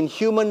appeared in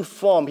human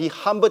form, he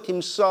humbled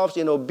himself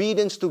in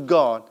obedience to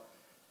God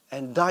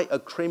and died a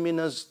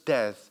criminal's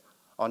death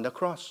on the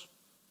cross.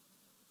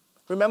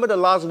 Remember the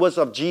last words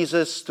of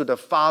Jesus to the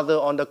Father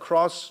on the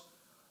cross?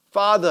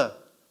 Father,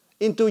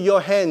 into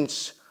your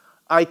hands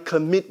I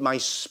commit my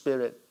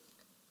spirit.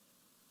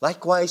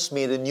 Likewise,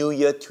 may the new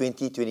year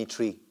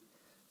 2023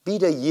 be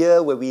the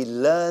year where we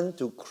learn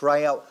to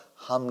cry out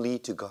humbly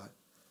to God.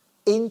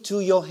 Into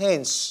your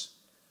hands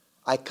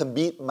I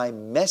commit my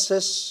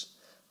messes,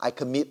 I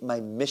commit my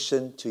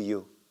mission to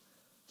you.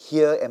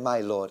 Here am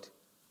I, Lord.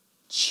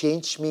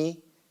 Change me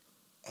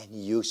and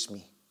use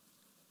me.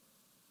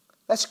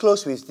 Let's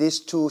close with these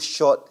 2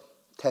 short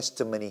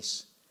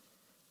testimonies.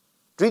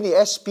 During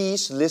the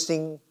SP's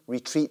listening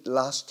retreat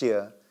last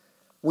year,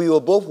 we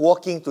were both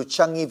walking to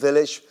Changi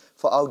Village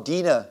for our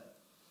dinner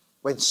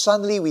when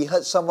suddenly we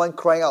heard someone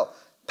crying out,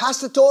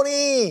 Pastor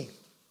Tony!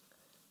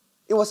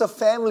 It was a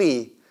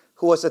family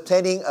who was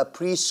attending a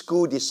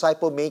preschool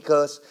disciple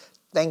makers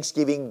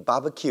Thanksgiving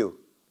barbecue.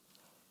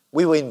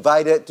 We were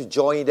invited to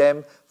join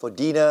them for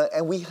dinner,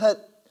 and we heard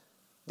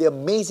the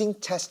amazing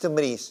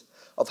testimonies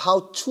of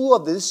how 2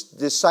 of these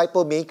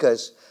disciple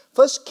makers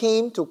first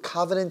came to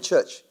Covenant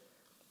Church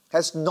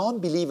as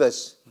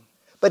non-believers,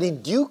 but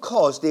in due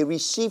course they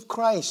received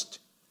Christ.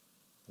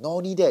 Not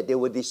only that, they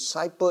were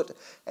discipled,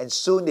 and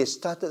soon they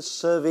started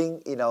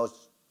serving in our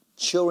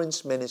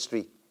children's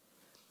ministry.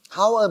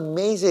 How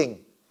amazing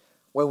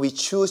when we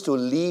choose to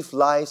live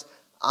lives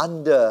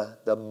under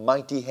the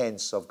mighty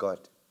hands of God.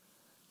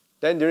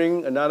 Then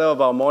during another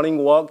of our morning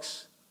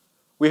walks,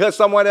 we heard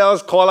someone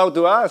else call out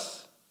to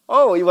us.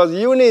 Oh, it was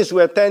Eunice who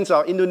attends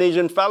our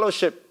Indonesian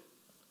fellowship.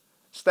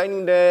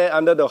 Standing there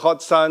under the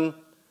hot sun,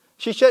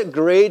 she shared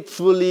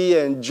gratefully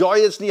and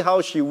joyously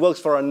how she works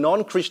for a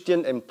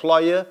non-Christian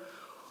employer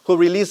who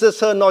releases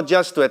her not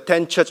just to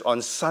attend church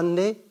on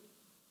Sunday,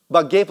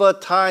 but gave her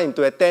time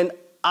to attend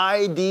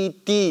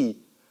IDT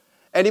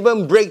and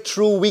even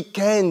breakthrough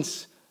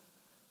weekends.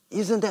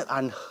 Isn't that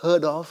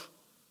unheard of?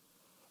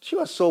 She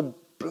was so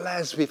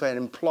blessed with an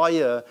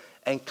employer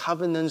and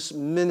Covenant's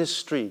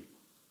ministry.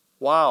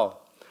 Wow.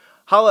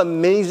 How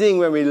amazing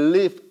when we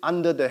live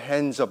under the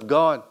hands of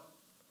God.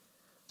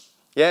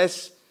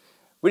 Yes,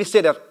 we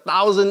said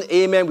 1,000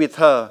 amen with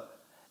her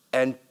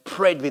and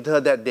prayed with her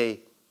that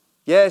day.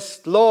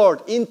 Yes,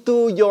 Lord,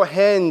 into your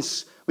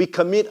hands we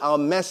commit our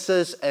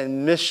messes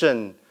and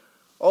mission.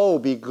 Oh,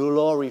 be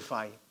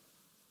glorified.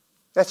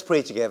 Let's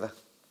pray together.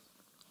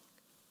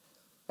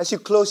 As you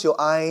close your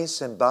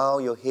eyes and bow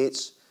your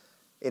heads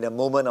in a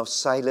moment of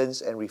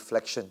silence and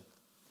reflection,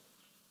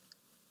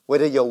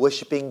 whether you're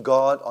worshiping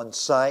God on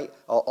site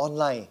or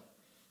online,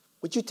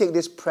 would you take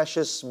this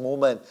precious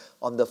moment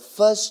on the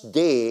first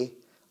day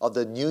of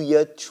the new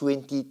year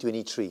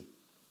 2023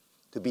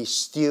 to be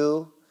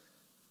still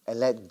and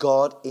let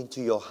God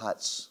into your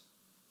hearts?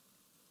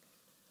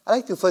 I'd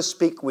like to first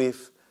speak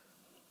with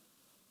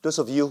those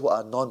of you who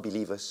are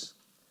non-believers,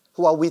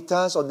 who are with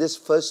us on this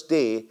first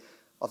day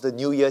of the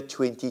new year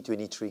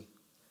 2023.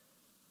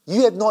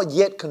 You have not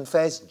yet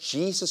confessed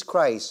Jesus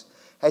Christ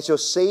as your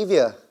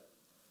Savior,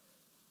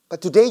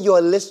 but today you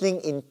are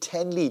listening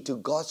intently to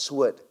God's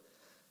Word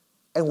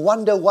and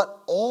wonder what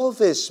all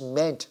this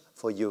meant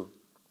for you.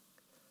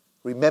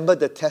 Remember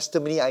the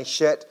testimony I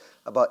shared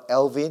about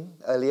Alvin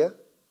earlier?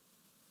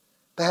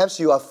 Perhaps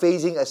you are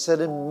facing a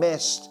certain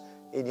mess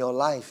in your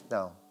life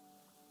now.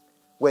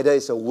 Whether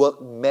it's a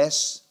work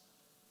mess,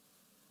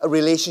 a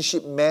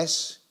relationship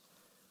mess,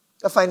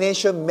 a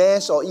financial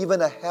mess, or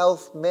even a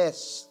health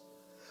mess.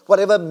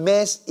 Whatever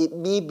mess it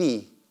may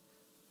be,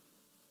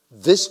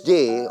 this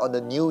day on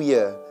the new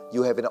year,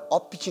 you have an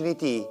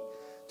opportunity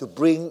to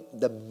bring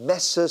the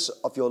messes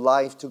of your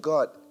life to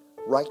God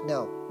right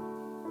now.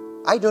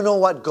 I don't know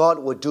what God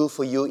will do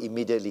for you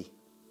immediately,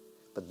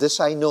 but this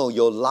I know,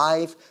 your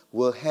life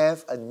will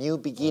have a new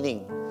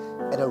beginning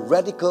and a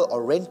radical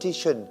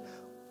orientation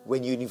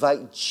when you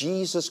invite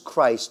Jesus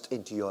Christ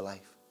into your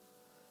life.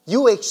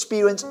 You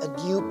experience a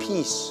new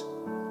peace,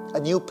 a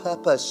new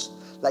purpose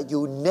like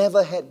you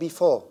never had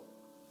before.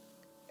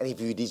 And if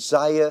you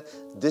desire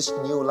this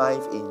new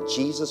life in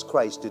Jesus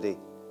Christ today,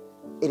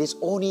 it is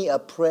only a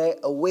prayer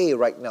away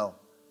right now.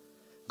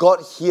 God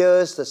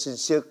hears the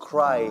sincere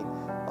cry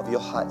of your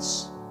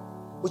hearts.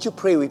 Would you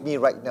pray with me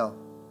right now?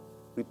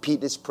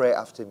 Repeat this prayer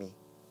after me.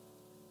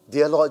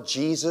 Dear Lord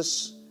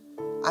Jesus,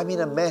 I'm in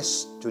a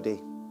mess today.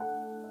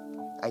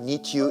 I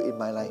need you in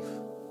my life.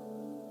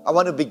 I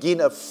want to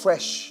begin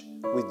afresh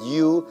with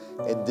you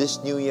in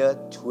this new year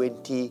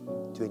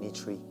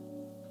 2023.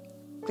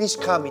 Please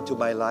come into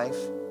my life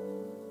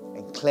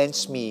and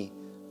cleanse me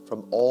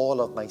from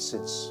all of my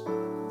sins.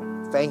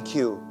 Thank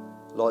you,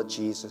 Lord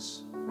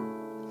Jesus.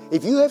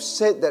 If you have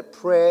said that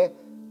prayer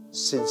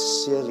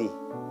sincerely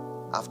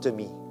after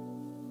me,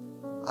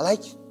 I'd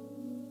like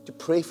to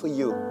pray for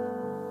you.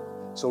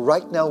 So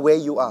right now where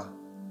you are,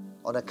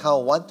 on a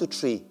count of 1 to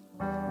 3,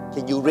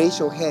 can you raise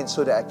your hand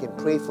so that I can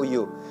pray for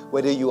you?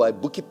 Whether you are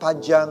at Bukit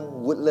Panjang,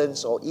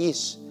 Woodlands or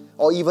East,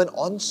 or even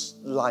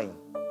online,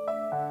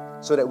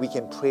 so that we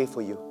can pray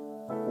for you.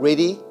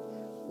 Ready?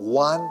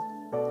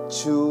 1,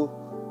 2,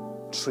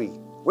 3.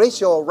 Raise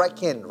your right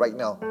hand right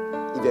now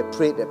if you have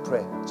prayed that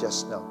prayer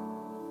just now.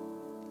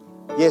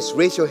 Yes,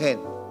 raise your hand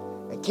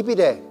and keep it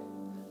there.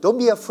 Don't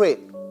be afraid.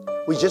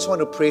 We just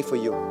want to pray for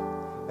you.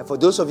 And for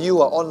those of you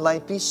who are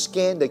online, please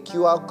scan the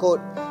QR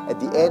code at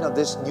the end of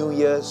this New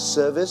Year's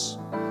service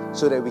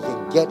so that we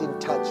can get in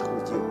touch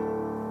with you.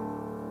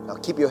 Now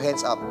keep your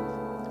hands up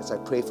as I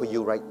pray for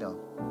you right now.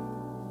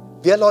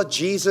 Dear Lord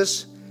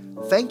Jesus,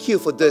 thank you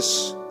for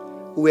this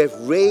who have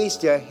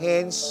raised their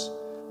hands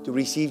to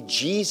receive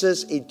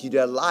Jesus into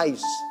their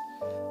lives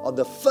on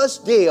the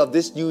first day of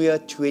this New Year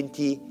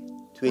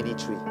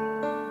 2023.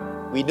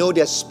 We know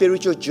their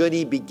spiritual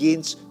journey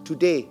begins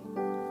today.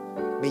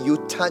 May you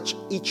touch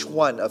each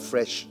one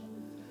afresh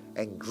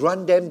and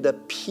grant them the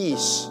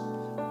peace,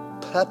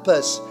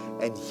 purpose,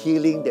 and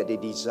healing that they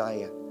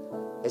desire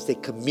as they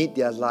commit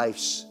their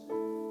lives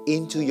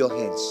into your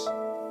hands.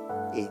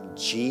 In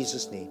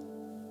Jesus' name,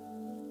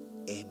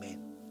 amen.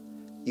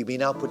 You may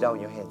now put down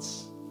your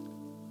hands.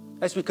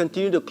 As we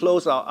continue to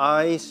close our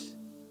eyes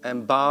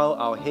and bow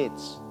our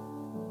heads,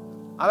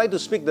 I'd like to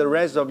speak to the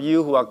rest of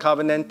you who are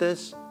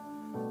covenanters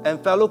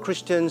and fellow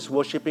Christians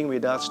worshiping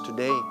with us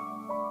today.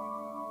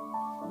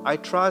 I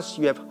trust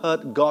you have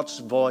heard God's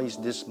voice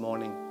this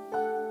morning.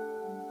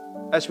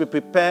 As we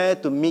prepare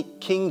to meet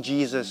King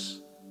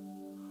Jesus,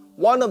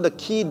 one of the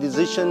key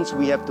decisions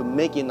we have to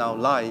make in our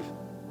life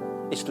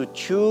is to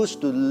choose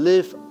to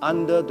live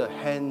under the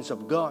hands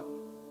of God.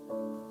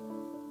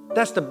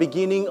 That's the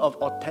beginning of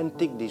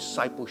authentic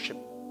discipleship.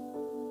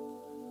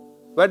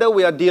 Whether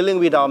we are dealing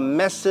with our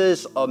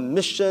messes or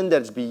mission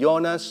that's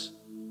beyond us,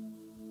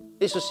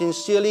 is to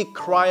sincerely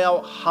cry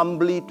out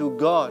humbly to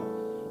God,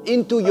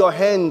 into your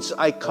hands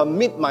I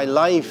commit my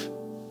life,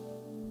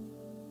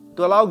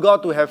 to allow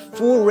God to have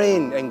full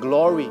reign and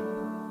glory,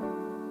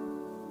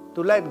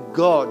 to let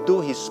God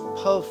do His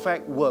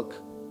perfect work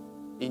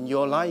in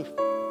your life.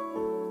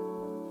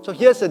 So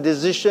here's a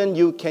decision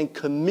you can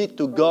commit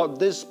to God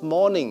this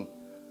morning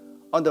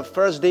on the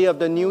first day of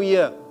the new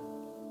year.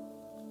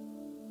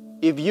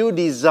 If you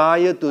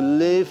desire to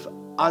live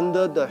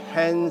under the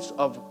hands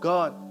of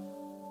God,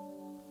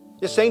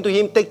 you're saying to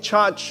Him, take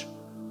charge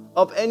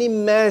of any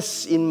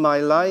mess in my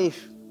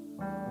life,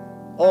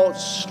 or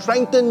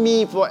strengthen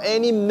me for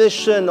any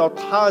mission or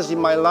task in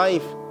my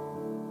life.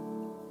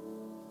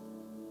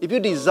 If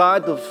you desire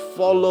to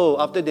follow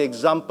after the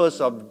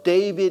examples of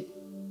David,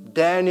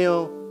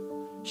 Daniel,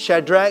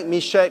 Shadrach,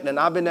 Meshach, and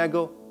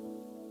Abednego,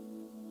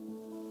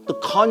 to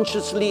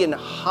consciously and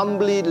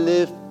humbly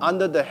live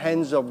under the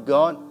hands of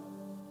God,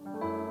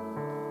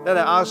 then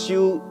I ask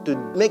you to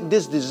make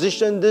this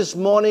decision this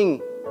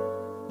morning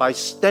by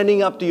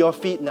standing up to your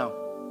feet now.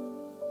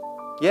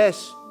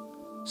 Yes,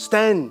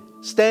 stand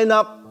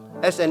up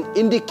as an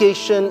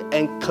indication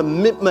and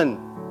commitment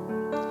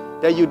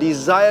that you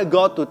desire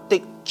God to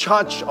take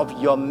charge of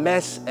your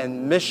mess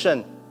and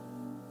mission,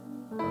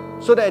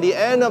 so that at the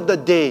end of the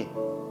day,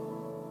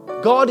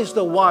 God is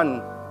the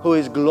one who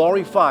is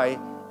glorified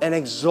and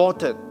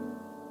exalted.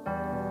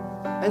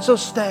 And so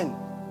stand.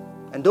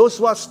 And those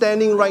who are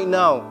standing right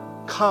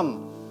now,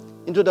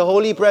 come into the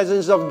holy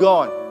presence of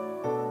God.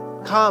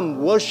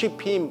 Come, worship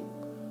Him.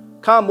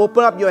 Come,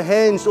 open up your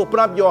hands, open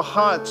up your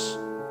hearts,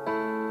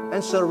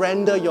 and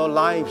surrender your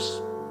lives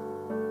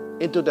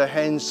into the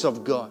hands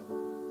of God.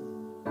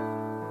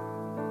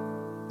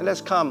 And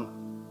let's come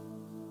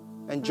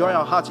and join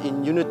our hearts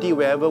in unity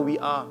wherever we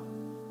are.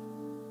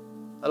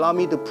 Allow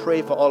me to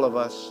pray for all of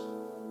us.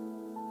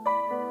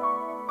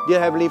 Dear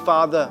Heavenly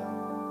Father,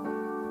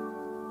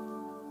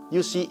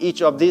 you see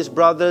each of these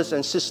brothers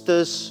and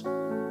sisters,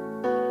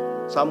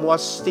 some who are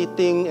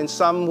sitting and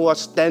some who are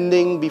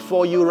standing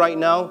before you right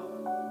now.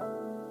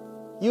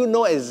 You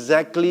know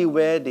exactly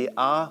where they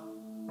are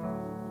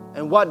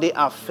and what they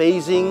are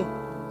facing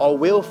or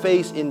will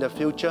face in the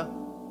future.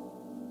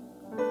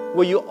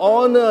 Will you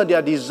honor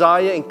their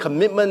desire and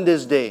commitment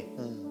this day?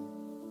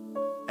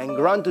 And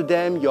grant to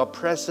them your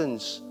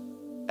presence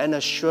and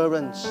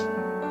assurance.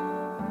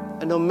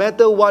 And no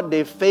matter what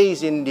they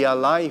face in their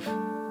life,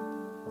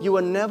 you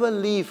will never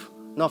leave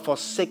nor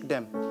forsake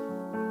them.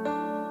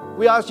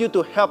 We ask you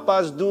to help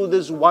us do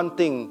this one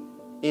thing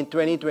in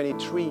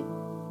 2023.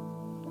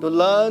 To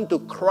learn to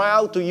cry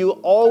out to you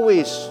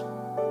always,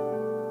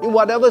 in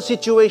whatever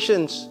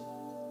situations,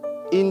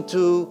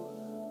 into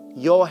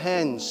your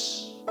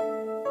hands.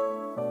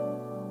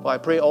 For I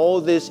pray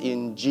all this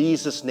in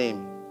Jesus'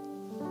 name.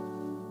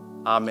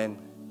 Amen.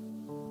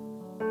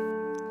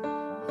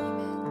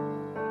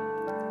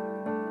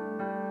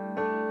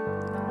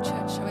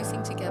 Church, shall we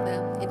sing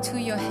together? Into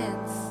your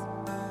hands.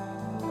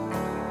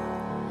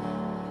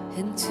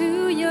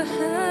 Into your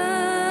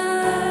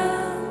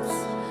hands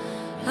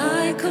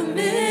I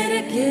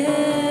commit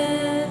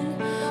again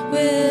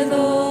with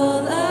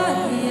all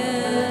I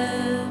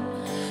am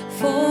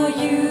for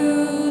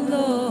you,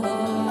 Lord.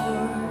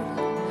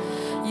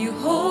 You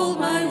hold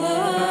my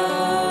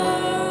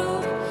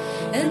world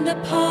in the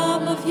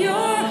palm of your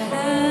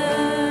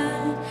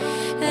hand,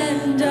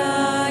 and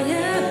I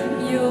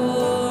am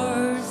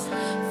yours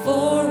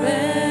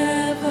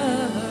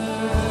forever.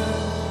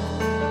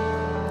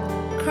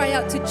 Cry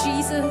out to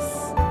Jesus.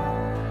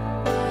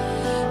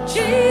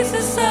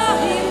 Jesus,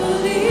 I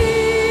believe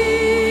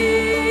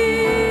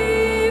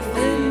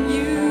in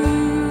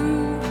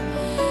you.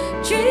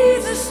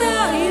 Jesus,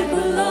 I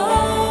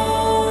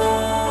belong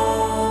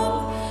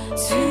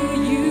to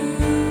you.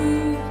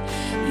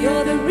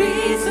 You're the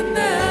reason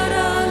that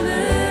I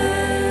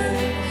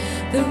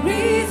live, the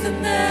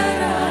reason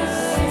that I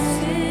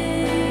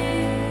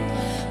sing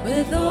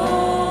with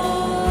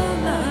all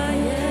I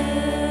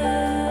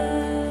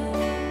am.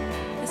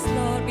 Yes,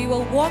 Lord, we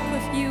will walk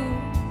with you.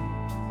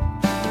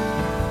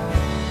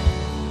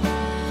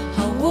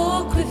 I'll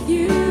walk with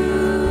you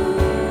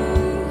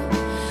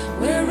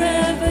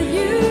wherever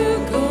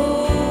you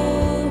go,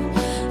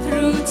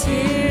 through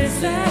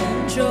tears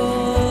and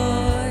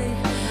joy.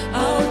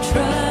 I'll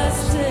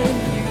trust in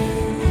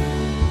you,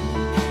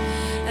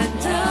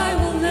 and I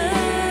will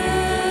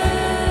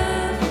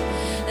live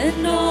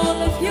in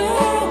all of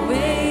your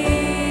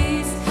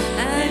ways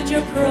and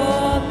your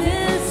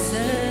promises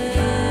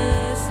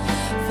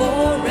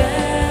forever.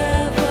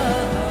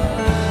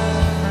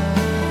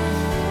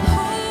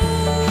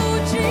 Oh,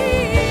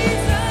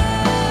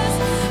 Jesus,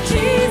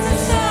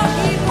 Jesus, I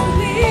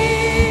believe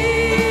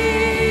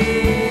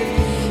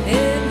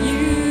in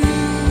you.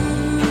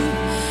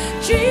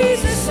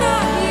 Jesus, I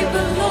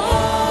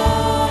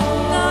belong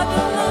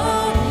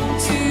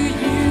to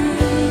you.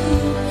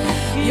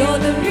 You're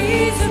the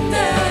reason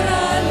that I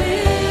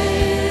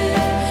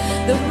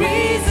live, the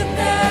reason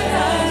that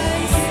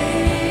I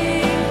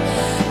sing.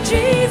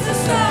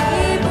 Jesus,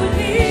 I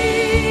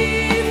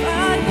believe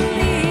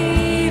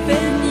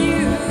in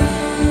you.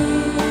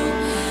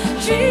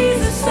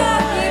 Jesus,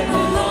 I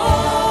belong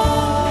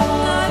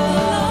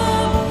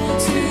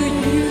to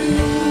you.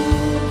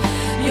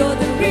 You're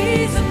the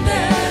reason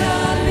that I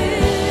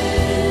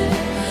live,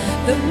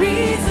 the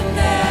reason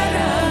that I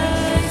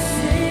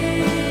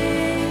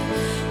sing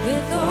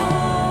with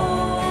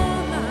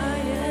all I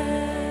am.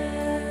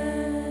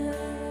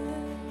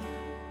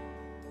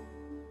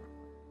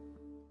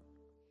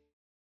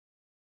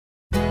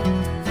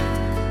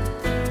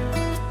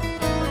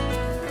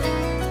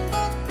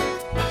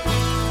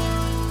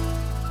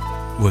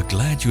 We're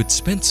glad you had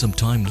spent some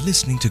time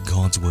listening to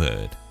God's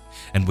Word,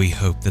 and we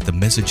hope that the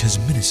message has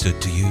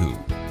ministered to you.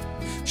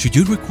 Should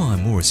you require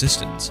more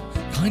assistance,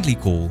 kindly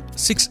call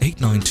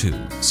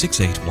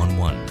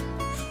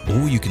 6892-6811,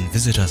 or you can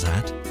visit us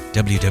at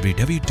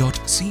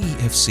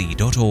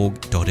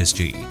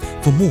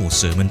www.cefc.org.sg for more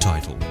sermon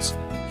titles.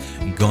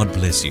 God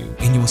bless you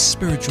in your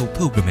spiritual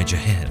pilgrimage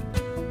ahead.